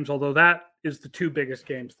big games, although that is the 2 biggest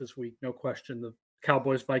games this week, no question. The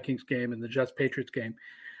Cowboys-Vikings game and the Jets-Patriots game.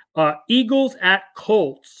 Eagles at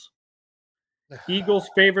Colts. Eagles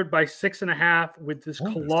favored by 6.5 with this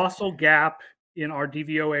colossal gap in our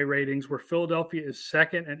DVOA ratings where Philadelphia is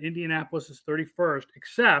 2nd and Indianapolis is 31st,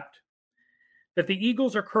 except that the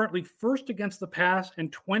Eagles are currently 1st against the pass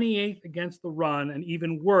and 28th against the run, and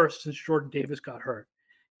even worse since Jordan Davis got hurt.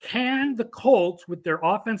 Can the Colts, with their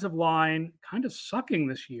offensive line kind of sucking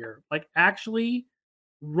this year, actually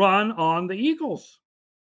run on the Eagles?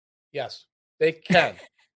 Yes, they can.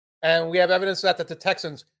 And we have evidence of that the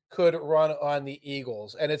Texans could run on the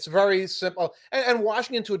Eagles. And it's very simple. And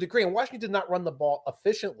Washington to a degree, and Washington did not run the ball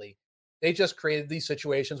efficiently. They just created these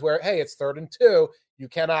situations where, hey, it's 3rd and 2. You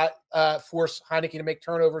cannot force Heineke to make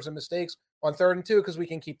turnovers and mistakes on 3rd and 2 because we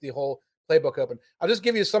can keep the whole playbook open. I'll just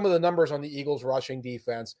give you some of the numbers on the Eagles rushing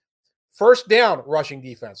defense. First down rushing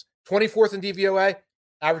defense, 24th in DVOA,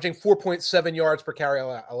 averaging 4.7 yards per carry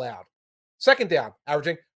allowed. Second down,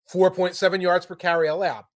 averaging 4.7 yards per carry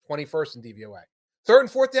allowed, 21st in DVOA. 3rd and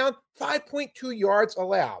 4th down, 5.2 yards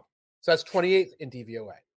allowed. So that's 28th in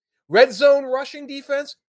DVOA. Red zone rushing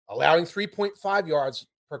defense, allowing 3.5 yards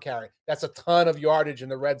per carry. That's a ton of yardage in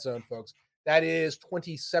the red zone, folks. That is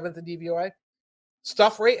 27th in DVOA.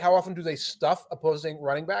 Stuff rate, how often do they stuff opposing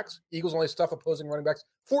running backs? Eagles only stuff opposing running backs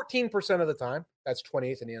 14% of the time. That's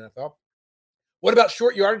 28th in the NFL. What about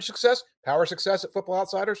short yardage success, power success at Football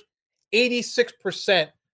Outsiders? 86%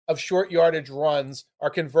 of short yardage runs are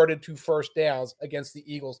converted to first downs against the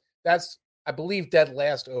Eagles. That's, I believe, dead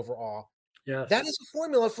last overall. Yeah, that is a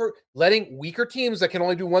formula for letting weaker teams that can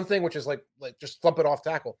only do one thing, which is like just thump it off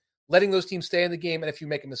tackle, letting those teams stay in the game, and if you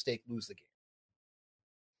make a mistake, lose the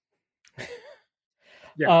game.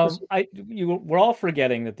 Yeah, we're all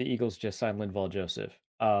forgetting that the Eagles just signed Linval Joseph.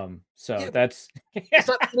 That's it's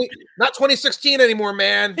not 2016 anymore,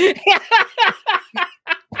 man.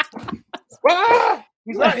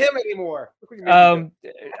 He's not him anymore.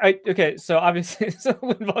 Okay, so obviously,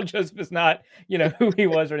 Linval Joseph is not, who he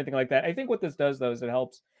was or anything like that. I think what this does, though, is it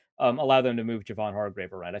helps allow them to move Javon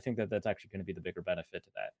Hargrave around. I think that's actually going to be the bigger benefit to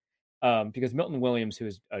that, because Milton Williams, who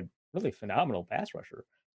is a really phenomenal pass rusher,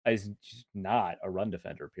 is just not a run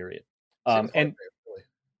defender. Period. I think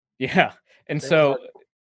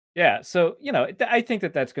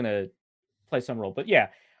that's going to play some role. But yeah,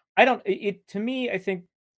 to me, I think.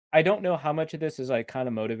 I don't know how much of this is like kind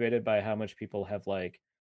of motivated by how much people have like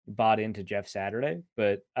bought into Jeff Saturday,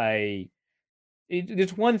 but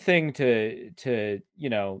it's one thing to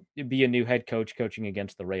be a new head coach coaching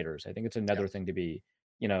against the Raiders. I think it's another thing to be,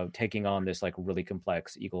 taking on this like really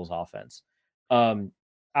complex Eagles offense.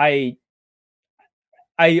 I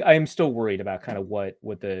am still worried about kind of what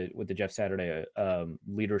the Jeff Saturday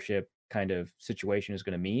leadership kind of situation is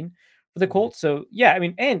going to mean for the Colts. So yeah, I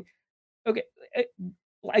mean, and okay.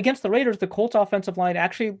 Against the Raiders, the Colts offensive line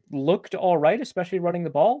actually looked all right, especially running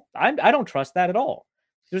the ball. I don't trust that at all.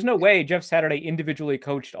 There's no way Jeff Saturday individually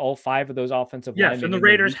coached all 5 of those offensive linemen. Yes, and the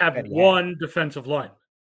Raiders have one defensive line.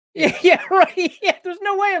 Yeah, right. Yeah, there's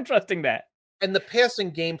no way I'm trusting that. And the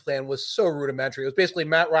passing game plan was so rudimentary. It was basically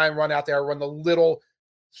Matt Ryan run out there, run the little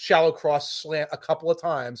shallow cross slant a couple of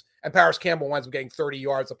times, and Paris Campbell winds up getting 30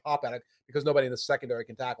 yards a pop at it because nobody in the secondary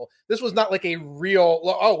can tackle. This was not like a real,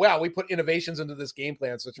 oh, wow, we put innovations into this game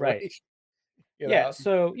plan situation. Right. Yeah,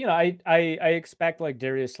 so, I expect like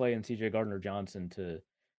Darius Slay and CJ Gardner-Johnson to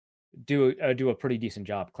do a pretty decent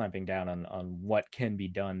job clamping down on what can be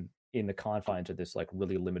done in the confines of this like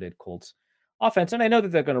really limited Colts offense. And I know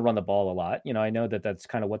that they're going to run the ball a lot. I know that that's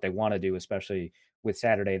kind of what they want to do, especially with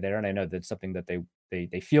Saturday there. And I know that's something that they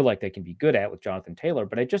feel like they can be good at with Jonathan Taylor,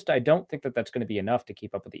 but I don't think that that's going to be enough to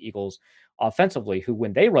keep up with the Eagles offensively, who,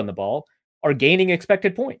 when they run the ball, are gaining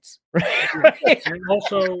expected points. Right? And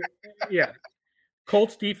also,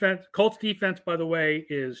 Colts defense, by the way,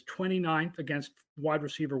 is 29th against wide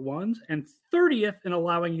receiver ones and 30th in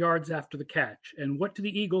allowing yards after the catch. And what do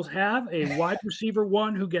the Eagles have? A wide receiver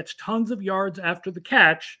one who gets tons of yards after the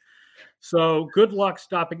catch. So good luck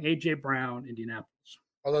stopping A.J. Brown, Indianapolis.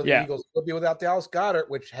 Although the Eagles will be without Dallas Goedert,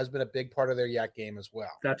 which has been a big part of their YAC game as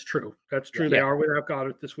well. That's true. They are without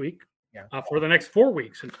Goedert this week. Yeah. For the next 4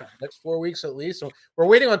 weeks, in fact. Next 4 weeks at least. So we're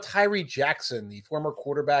waiting on Tyree Jackson, the former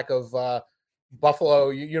quarterback of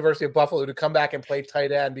University of Buffalo, to come back and play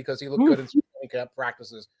tight end because he looked good in training camp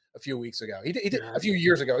practices a few weeks ago. He did a few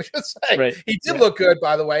years ago, I should say. Right. He did look good,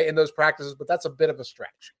 by the way, in those practices, but that's a bit of a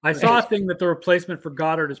stretch. I saw a thing that the replacement for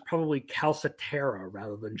Goddard is probably Calcaterra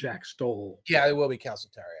rather than Jack Stoll. Yeah, it will be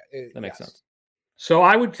Calcaterra. That makes sense. So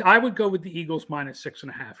I would go with the Eagles minus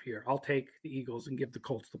 6.5 here. I'll take the Eagles and give the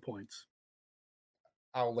Colts the points.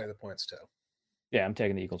 I'll lay the points too. Yeah, I'm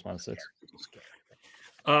taking the Eagles minus 6.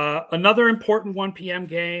 Another important 1 p.m.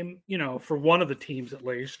 game, for one of the teams at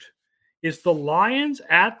least, is the Lions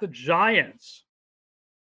at the Giants.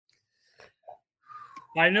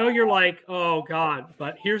 I know you're like, oh, God,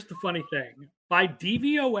 but here's the funny thing. By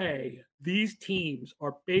DVOA, these teams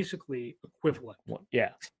are basically equivalent. Yeah.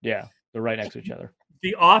 They're right next to each other.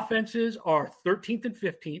 The offenses are 13th and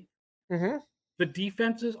 15th. Mm-hmm. The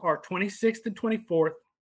defenses are 26th and 24th.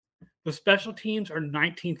 The special teams are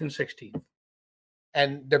 19th and 16th.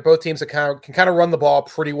 And they're both teams that can kind of run the ball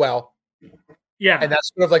pretty well. Yeah. And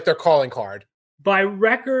that's sort of like their calling card. by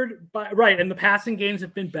record, right, and the passing games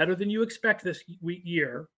have been better than you expect this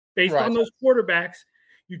year. Based on those quarterbacks,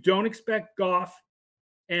 you don't expect Goff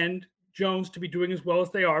and Jones to be doing as well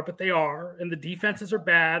as they are, but they are, and the defenses are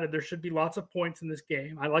bad, and there should be lots of points in this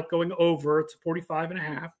game. I like going over. It's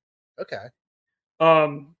 45.5. Okay.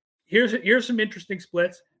 Here's some interesting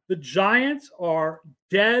splits. The Giants are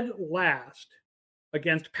dead last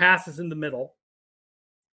against passes in the middle.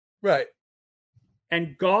 Right.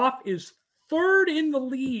 And Goff is third in the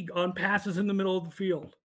league on passes in the middle of the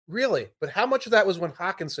field. Really? But how much of that was when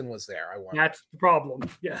Hawkinson was there? I wonder. That's the problem.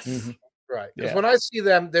 Yes. Mm-hmm. Right. Because when I see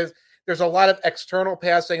them, there's a lot of external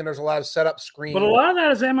passing and there's a lot of setup screen. But a lot of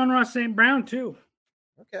that is Amon-Ra St. Brown too.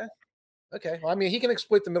 Okay. Well, I mean, he can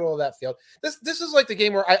exploit the middle of that field. This is like the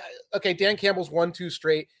game where Dan Campbell's 1-2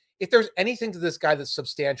 straight. If there's anything to this guy that's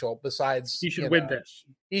substantial besides he should win this.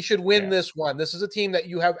 He should win this one. This is a team that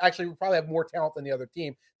you have actually probably have more talent than the other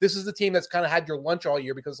team. This is the team that's kind of had your lunch all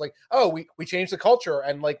year because we changed the culture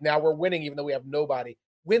and now we're winning even though we have nobody.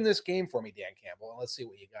 Win this game for me, Dan Campbell, and let's see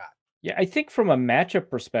what you got. Yeah, I think from a matchup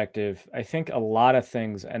perspective, I think a lot of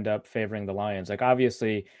things end up favoring the Lions. Like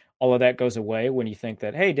obviously all of that goes away when you think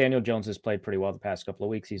that, hey, Daniel Jones has played pretty well the past couple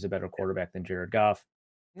of weeks. He's a better quarterback than Jared Goff,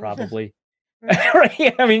 probably.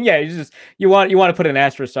 Right? I mean, you want to put an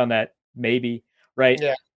asterisk on that, maybe, right?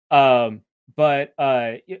 Yeah. But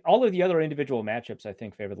all of the other individual matchups, I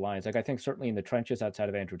think, favor the Lions. Like I think certainly in the trenches outside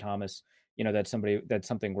of Andrew Thomas, that's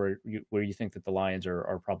something where you think that the Lions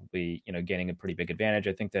are probably gaining a pretty big advantage.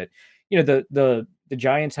 I think that the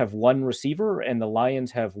Giants have one receiver and the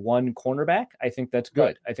Lions have one cornerback. I think that's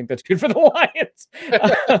good. I think that's good for the Lions.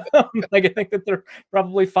 I think that they're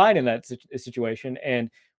probably fine in that situation.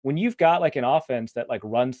 And when you've got like an offense that like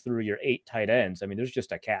runs through your 8 tight ends, I mean, there's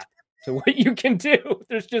just a cap to what you can do.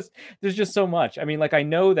 There's just so much. I mean, like I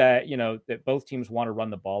know that that both teams want to run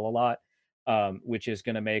the ball a lot, which is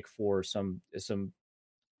going to make for some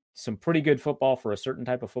pretty good football for a certain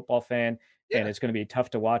type of football fan, and it's going to be tough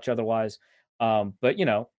to watch otherwise. But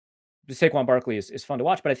Saquon Barkley is fun to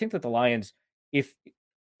watch. But I think that the Lions, if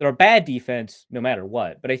they're a bad defense, no matter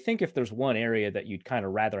what, but I think if there's one area that you'd kind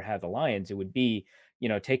of rather have the Lions, it would be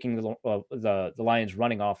taking the Lions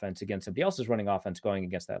running offense against somebody else's running offense, going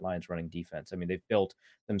against that Lions running defense. I mean, they've built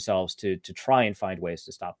themselves to try and find ways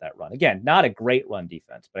to stop that run. Again, not a great run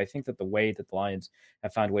defense, but I think that the way that the Lions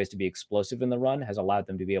have found ways to be explosive in the run has allowed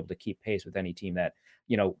them to be able to keep pace with any team that,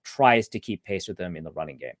 tries to keep pace with them in the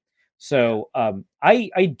running game. So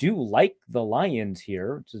I do like the Lions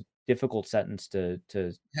here. It's a difficult sentence to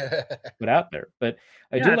put out there, but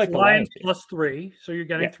I do like the Lions +3. So you're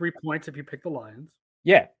getting 3 points if you pick the Lions.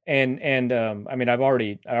 Yeah, and I mean, I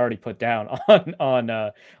already put down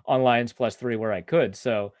on Lions +3 where I could.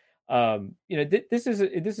 So this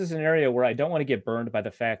is an area where I don't want to get burned by the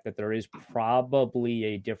fact that there is probably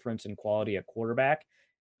a difference in quality at quarterback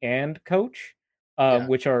and coach,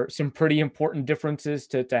 which are some pretty important differences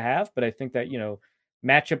to have. But I think that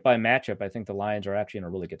matchup by matchup, I think the Lions are actually in a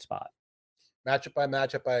really good spot. Matchup by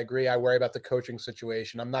matchup, I agree. I worry about the coaching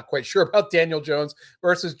situation. I'm not quite sure about Daniel Jones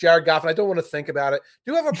versus Jared Goff, and I don't want to think about it.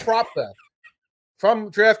 Do have a prop though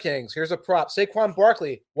from DraftKings. Here's a prop: Saquon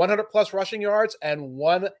Barkley, 100+ rushing yards and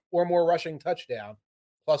 1 or more rushing touchdown,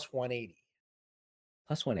 +180.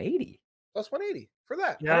 +180. +180 for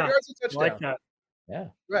that. Yeah, 100 yards and touchdown. I like that. Yeah,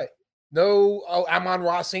 right. No,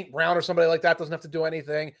 Amon-Ra St. Brown or somebody like that doesn't have to do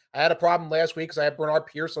anything. I had a problem last week because I had Bernard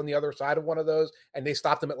Pierce on the other side of one of those, and they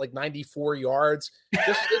stopped him at like 94 yards.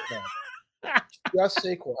 Just Saquon. Just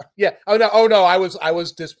Saquon. Yeah. Oh no. I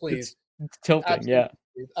was displeased. It's tilting. Absolutely.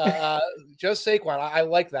 Yeah. Just Saquon. I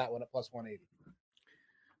like that one at +180.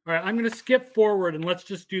 All right, I'm going to skip forward and let's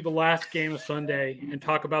just do the last game of Sunday and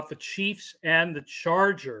talk about the Chiefs and the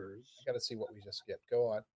Chargers. I got to see what we just skipped. Go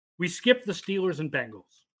on. We skipped the Steelers and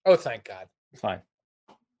Bengals. Oh, thank God. Fine.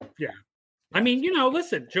 Yeah. I mean,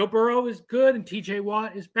 listen, Joe Burrow is good and TJ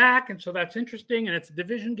Watt is back. And so that's interesting. And it's a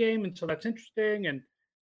division game. And so that's interesting.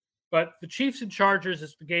 But the Chiefs and Chargers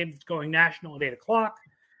is the game that's going national at 8:00.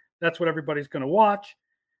 That's what everybody's going to watch.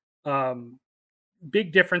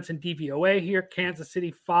 Big difference in DVOA here. Kansas City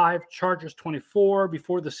 5, Chargers 24.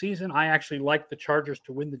 Before the season, I actually liked the Chargers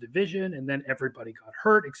to win the division. And then everybody got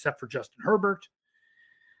hurt except for Justin Herbert.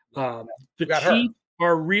 The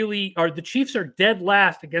Chiefs are dead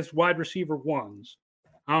last against wide receiver ones.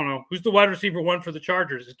 I don't know. Who's the wide receiver one for the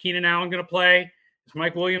Chargers? Is Keenan Allen going to play? Is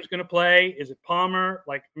Mike Williams going to play? Is it Palmer?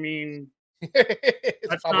 Like, I mean,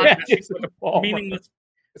 that's not a meaningless.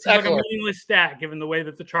 It's like a meaningless stat given the way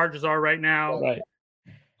that the Chargers are right now. Right.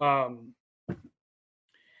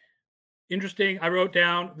 Interesting. I wrote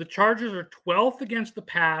down the Chargers are 12th against the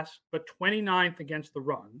pass, but 29th against the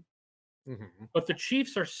run. Mhm. but the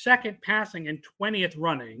Chiefs are second passing and 20th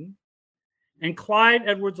running, and Clyde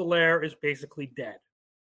Edwards-Helaire is basically dead.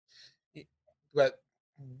 But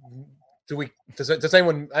does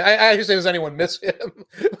anyone? I actually say, does anyone miss him?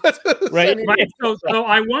 Right. So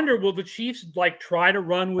I wonder, will the Chiefs like try to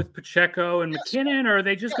run with Pacheco and McKinnon, or are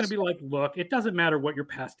they just going to be like, look, it doesn't matter what your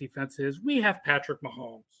pass defense is. We have Patrick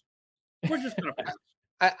Mahomes. We're just going to pass.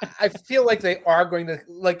 I feel like they are going to,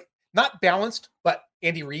 like, not balanced, but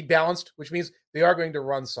Andy Reid balanced, which means they are going to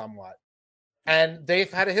run somewhat. And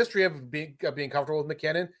they've had a history of being comfortable with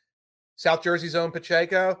McKinnon. South Jersey's own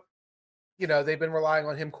Pacheco, they've been relying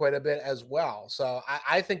on him quite a bit as well. So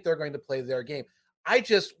I think they're going to play their game.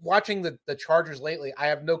 Watching the Chargers lately, I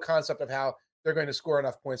have no concept of how they're going to score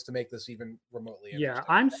enough points to make this even remotely interesting. Yeah,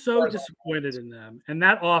 I'm so disappointed in them. And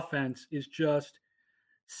that offense is just,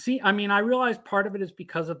 I realize part of it is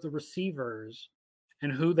because of the receivers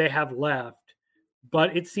and who they have left,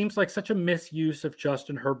 but it seems like such a misuse of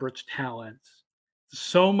Justin Herbert's talents.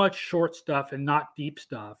 So much short stuff and not deep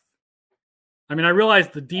stuff. I realize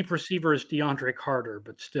the deep receiver is DeAndre Carter,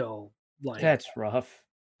 but still, that's rough.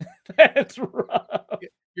 That's rough.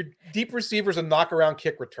 Your deep receiver's a knock-around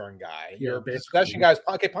kick return guy. Yeah, your possession guys.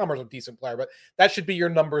 Okay, Palmer's a decent player, but that should be your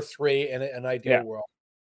number 3 in an ideal world.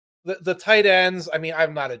 The tight ends.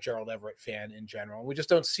 I'm not a Gerald Everett fan in general. We just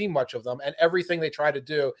don't see much of them, and everything they try to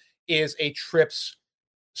do is a trips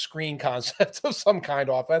screen concept of some kind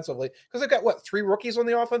offensively, because they've got 3 rookies on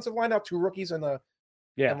the offensive line now, 2 rookies in the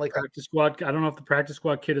practice squad. I don't know if the practice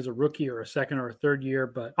squad kid is a rookie or a second or a third year,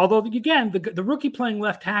 but although again the rookie playing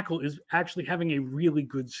left tackle is actually having a really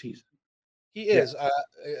good season. He is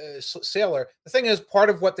Sailor. The thing is,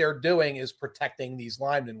 part of what they're doing is protecting these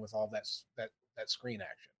linemen with all that screen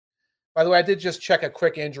action. By the way, I did just check a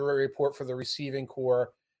quick injury report for the receiving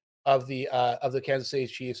core of the Kansas City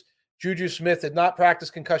Chiefs. Juju Smith did not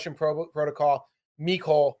practice concussion protocol.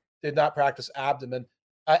 Mecole did not practice abdomen.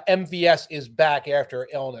 MVS is back after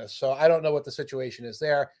illness, so I don't know what the situation is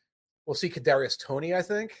there. We'll see Kadarius Toney, I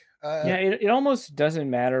think. It almost doesn't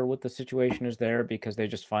matter what the situation is there, because they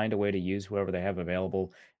just find a way to use whoever they have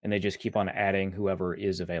available, and they just keep on adding whoever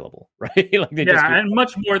is available, right? And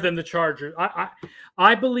much more than the Chargers.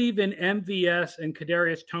 I believe in MVS and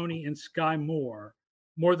Kadarius Toney and Sky Moore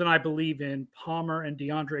more than I believe in Palmer and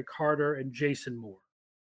DeAndre Carter and Jason Moore.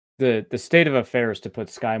 The state of affairs to put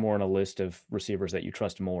Sky Moore on a list of receivers that you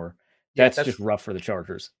trust more. That's just rough for the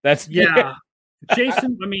Chargers.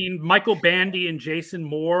 Jason, Michael Bandy and Jason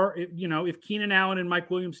Moore, if Keenan Allen and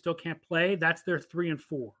Mike Williams still can't play, that's their 3 and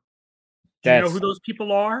 4. Do you know who those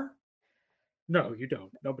people are? No, you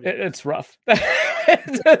don't. Nobody. It's rough.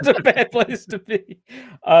 It's a bad place to be.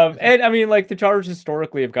 And the Chargers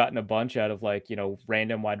historically have gotten a bunch out of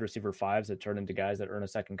random wide receiver 5s that turn into guys that earn a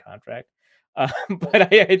second contract.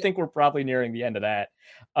 But I think we're probably nearing the end of that.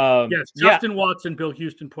 Yes, Justin Watson, Bill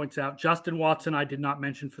Houston points out. Justin Watson, I did not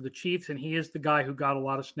mention for the Chiefs, and he is the guy who got a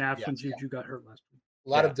lot of snaps when Juju got hurt last week. A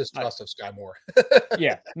lot of distrust of Sky Moore.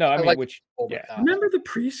 Remember the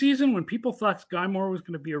preseason when people thought Sky Moore was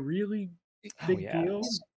going to be a really big deal?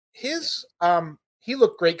 He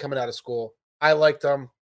looked great coming out of school. I liked him.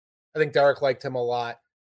 I think Derek liked him a lot.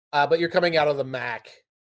 But you're coming out of the MAC,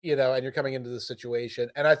 and you're coming into the situation.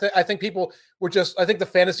 And I think people were I think the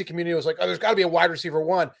fantasy community was like, oh, there's got to be a wide receiver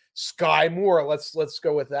 1, Sky Moore. Let's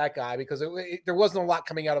go with that guy, because there wasn't a lot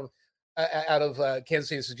coming out of Kansas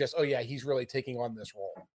City to suggest, oh yeah, he's really taking on this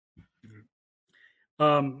role.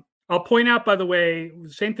 I'll point out, by the way, the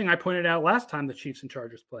same thing I pointed out last time the Chiefs and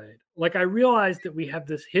Chargers played. I realized that we have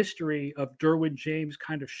this history of Derwin James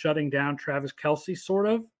kind of shutting down Travis Kelce, sort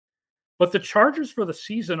of. But the Chargers for the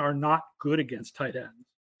season are not good against tight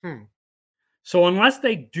ends. So unless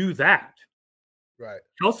they do that, right,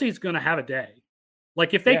 Kelce's going to have a day.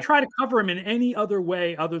 If they try to cover him in any other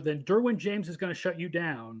way other than Derwin James is going to shut you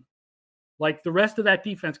down, the rest of that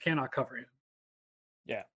defense cannot cover him.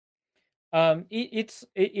 Yeah.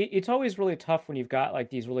 It's always really tough when you've got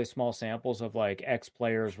these really small samples of X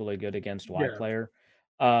player is really good against Y player.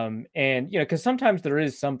 And because sometimes there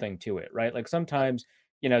is something to it, right? Sometimes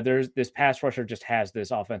there's this pass rusher just has this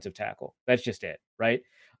offensive tackle. That's just it, right?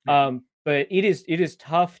 But it is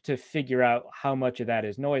tough to figure out how much of that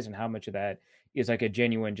is noise and how much of that is a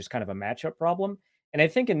genuine just kind of a matchup problem. And I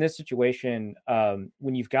think in this situation,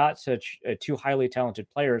 when you've got such 2 highly talented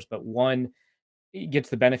players, but one gets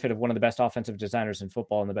the benefit of one of the best offensive designers in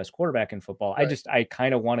football and the best quarterback in football, right, I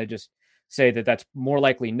kind of want to just say that that's more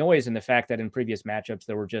likely noise in the fact that in previous matchups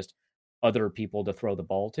there were just other people to throw the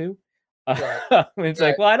ball to. Right. It's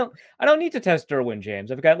well, I don't need to test Derwin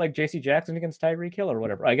James. I've got J.C. Jackson against Tyreek Hill or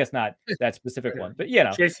whatever. I guess not that specific one, but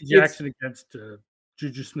J.C. Jackson against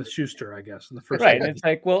Juju Smith-Schuster, I guess, in the first. Right, and it's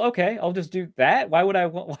like, well, okay, I'll just do that. Why would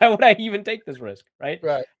I even take this risk, right?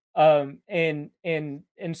 Right. And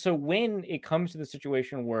so when it comes to the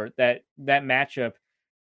situation where that matchup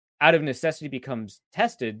out of necessity becomes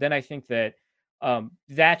tested, then I think that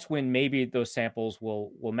that's when maybe those samples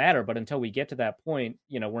will matter. But until we get to that point,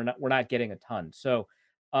 we're not getting a ton. So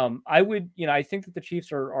I would, I think that the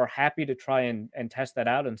Chiefs are happy to try and test that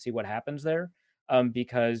out and see what happens there.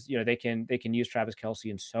 Because they can use Travis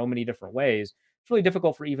Kelce in so many different ways. It's really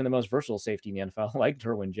difficult for even the most versatile safety in the NFL, like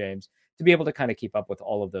Derwin James, to be able to kind of keep up with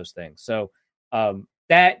all of those things. So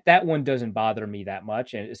that one doesn't bother me that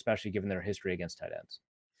much, and especially given their history against tight ends.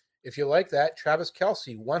 If you like that, Travis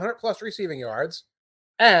Kelce, 100 plus receiving yards,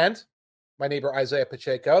 and my neighbor Isaiah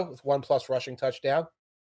Pacheco with 1+ rushing touchdown,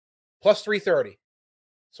 plus 330.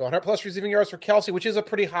 So 100 plus receiving yards for Kelce, which is a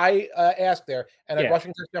pretty high ask there, and a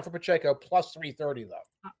rushing touchdown for Pacheco, plus 330 though.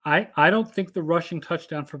 I don't think the rushing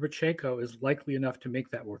touchdown for Pacheco is likely enough to make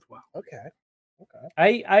that worthwhile. Okay.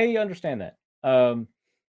 I understand that.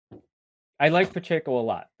 I like Pacheco a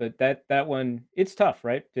lot, but that one, it's tough,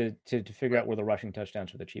 right? To figure out where the rushing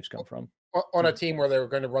touchdowns for the Chiefs come from. On a team where they were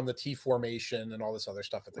going to run the T formation and all this other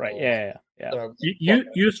stuff at the right. goal. Yeah. So,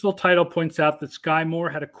 Useful Title points out that Sky Moore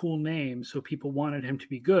had a cool name, so people wanted him to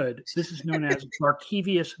be good. This is known as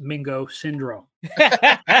Barkevius Mingo syndrome. Oh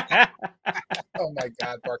my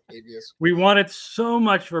God, Barkevius. We wanted so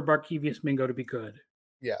much for Barkevius Mingo to be good.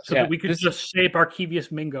 Yeah. So that we could just say Barkevius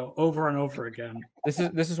Mingo over and over again. This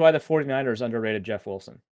is why the 49ers underrated Jeff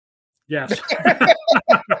Wilson. Yes.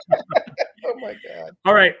 Oh my God.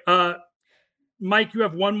 All right. Mike, you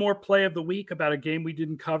have one more play of the week about a game we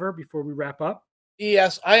didn't cover before we wrap up.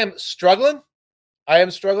 Yes, I am struggling. I'm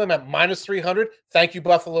at minus 300. Thank you,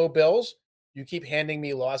 Buffalo Bills. You keep handing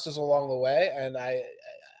me losses along the way, and I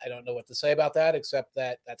don't know what to say about that, except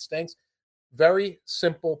that stinks. Very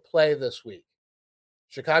simple play this week.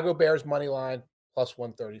 Chicago Bears money line plus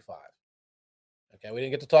 135. Okay, we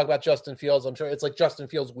didn't get to talk about Justin Fields. I'm sure it's like Justin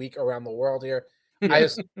Fields week around the world here.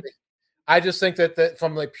 I just think that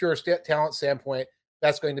from like pure talent standpoint,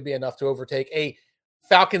 that's going to be enough to overtake a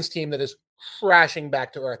Falcons team that is crashing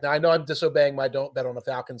back to earth. Now, I know I'm disobeying my don't bet on a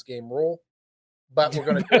Falcons game rule, but we're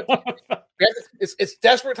going to do it. It's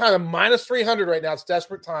desperate time. I'm minus 300 right now. It's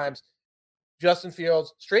desperate times. Justin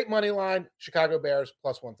Fields, straight money line, Chicago Bears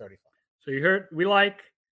plus 135. So you heard we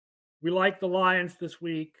like the Lions this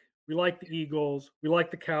week. We like the Eagles. We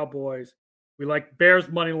like the Cowboys. We like Bears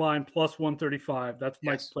money line plus 135. That's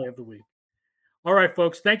Mike's play of the week. All right,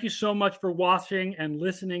 folks. Thank you so much for watching and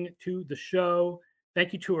listening to the show.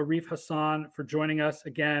 Thank you to Arif Hassan for joining us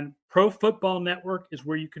again. Pro Football Network is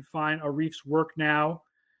where you can find Arif's work now.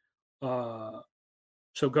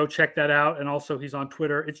 So go check that out. And also he's on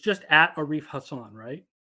Twitter. It's just at Arif Hassan, right?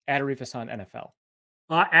 At Arif Hassan NFL.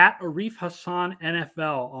 At Arif Hassan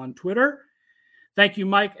NFL on Twitter. Thank you,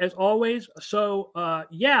 Mike, as always. So,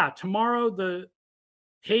 tomorrow the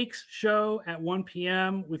Takes show at 1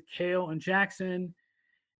 p.m. with Kale and Jackson.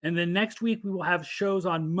 And then next week we will have shows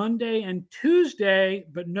on Monday and Tuesday,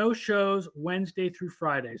 but no shows Wednesday through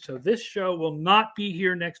Friday. So this show will not be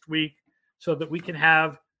here next week so that we can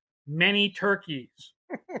have many turkeys.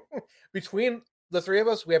 Between the three of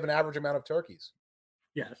us, we have an average amount of turkeys.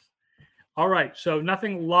 Yes. All right. So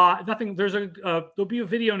nothing live. Nothing. There'll be a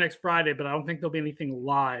video next Friday, but I don't think there'll be anything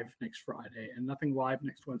live next Friday, and nothing live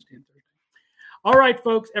next Wednesday and Thursday. All right,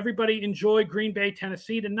 folks. Everybody enjoy Green Bay,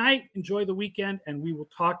 Tennessee tonight. Enjoy the weekend, and we will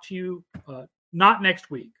talk to you not next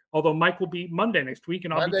week. Although Mike will be Monday next week,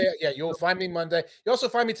 and you'll find me Monday. You also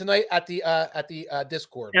find me tonight at the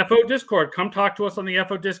Discord. FO Discord. Come talk to us on the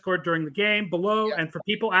FO Discord during the game below. Yeah. And for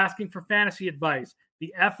people asking for fantasy advice,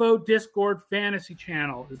 the FO Discord Fantasy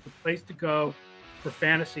Channel is the place to go for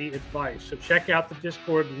fantasy advice. So check out the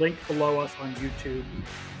Discord link below us on YouTube.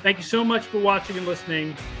 Thank you so much for watching and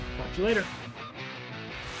listening. Talk to you later.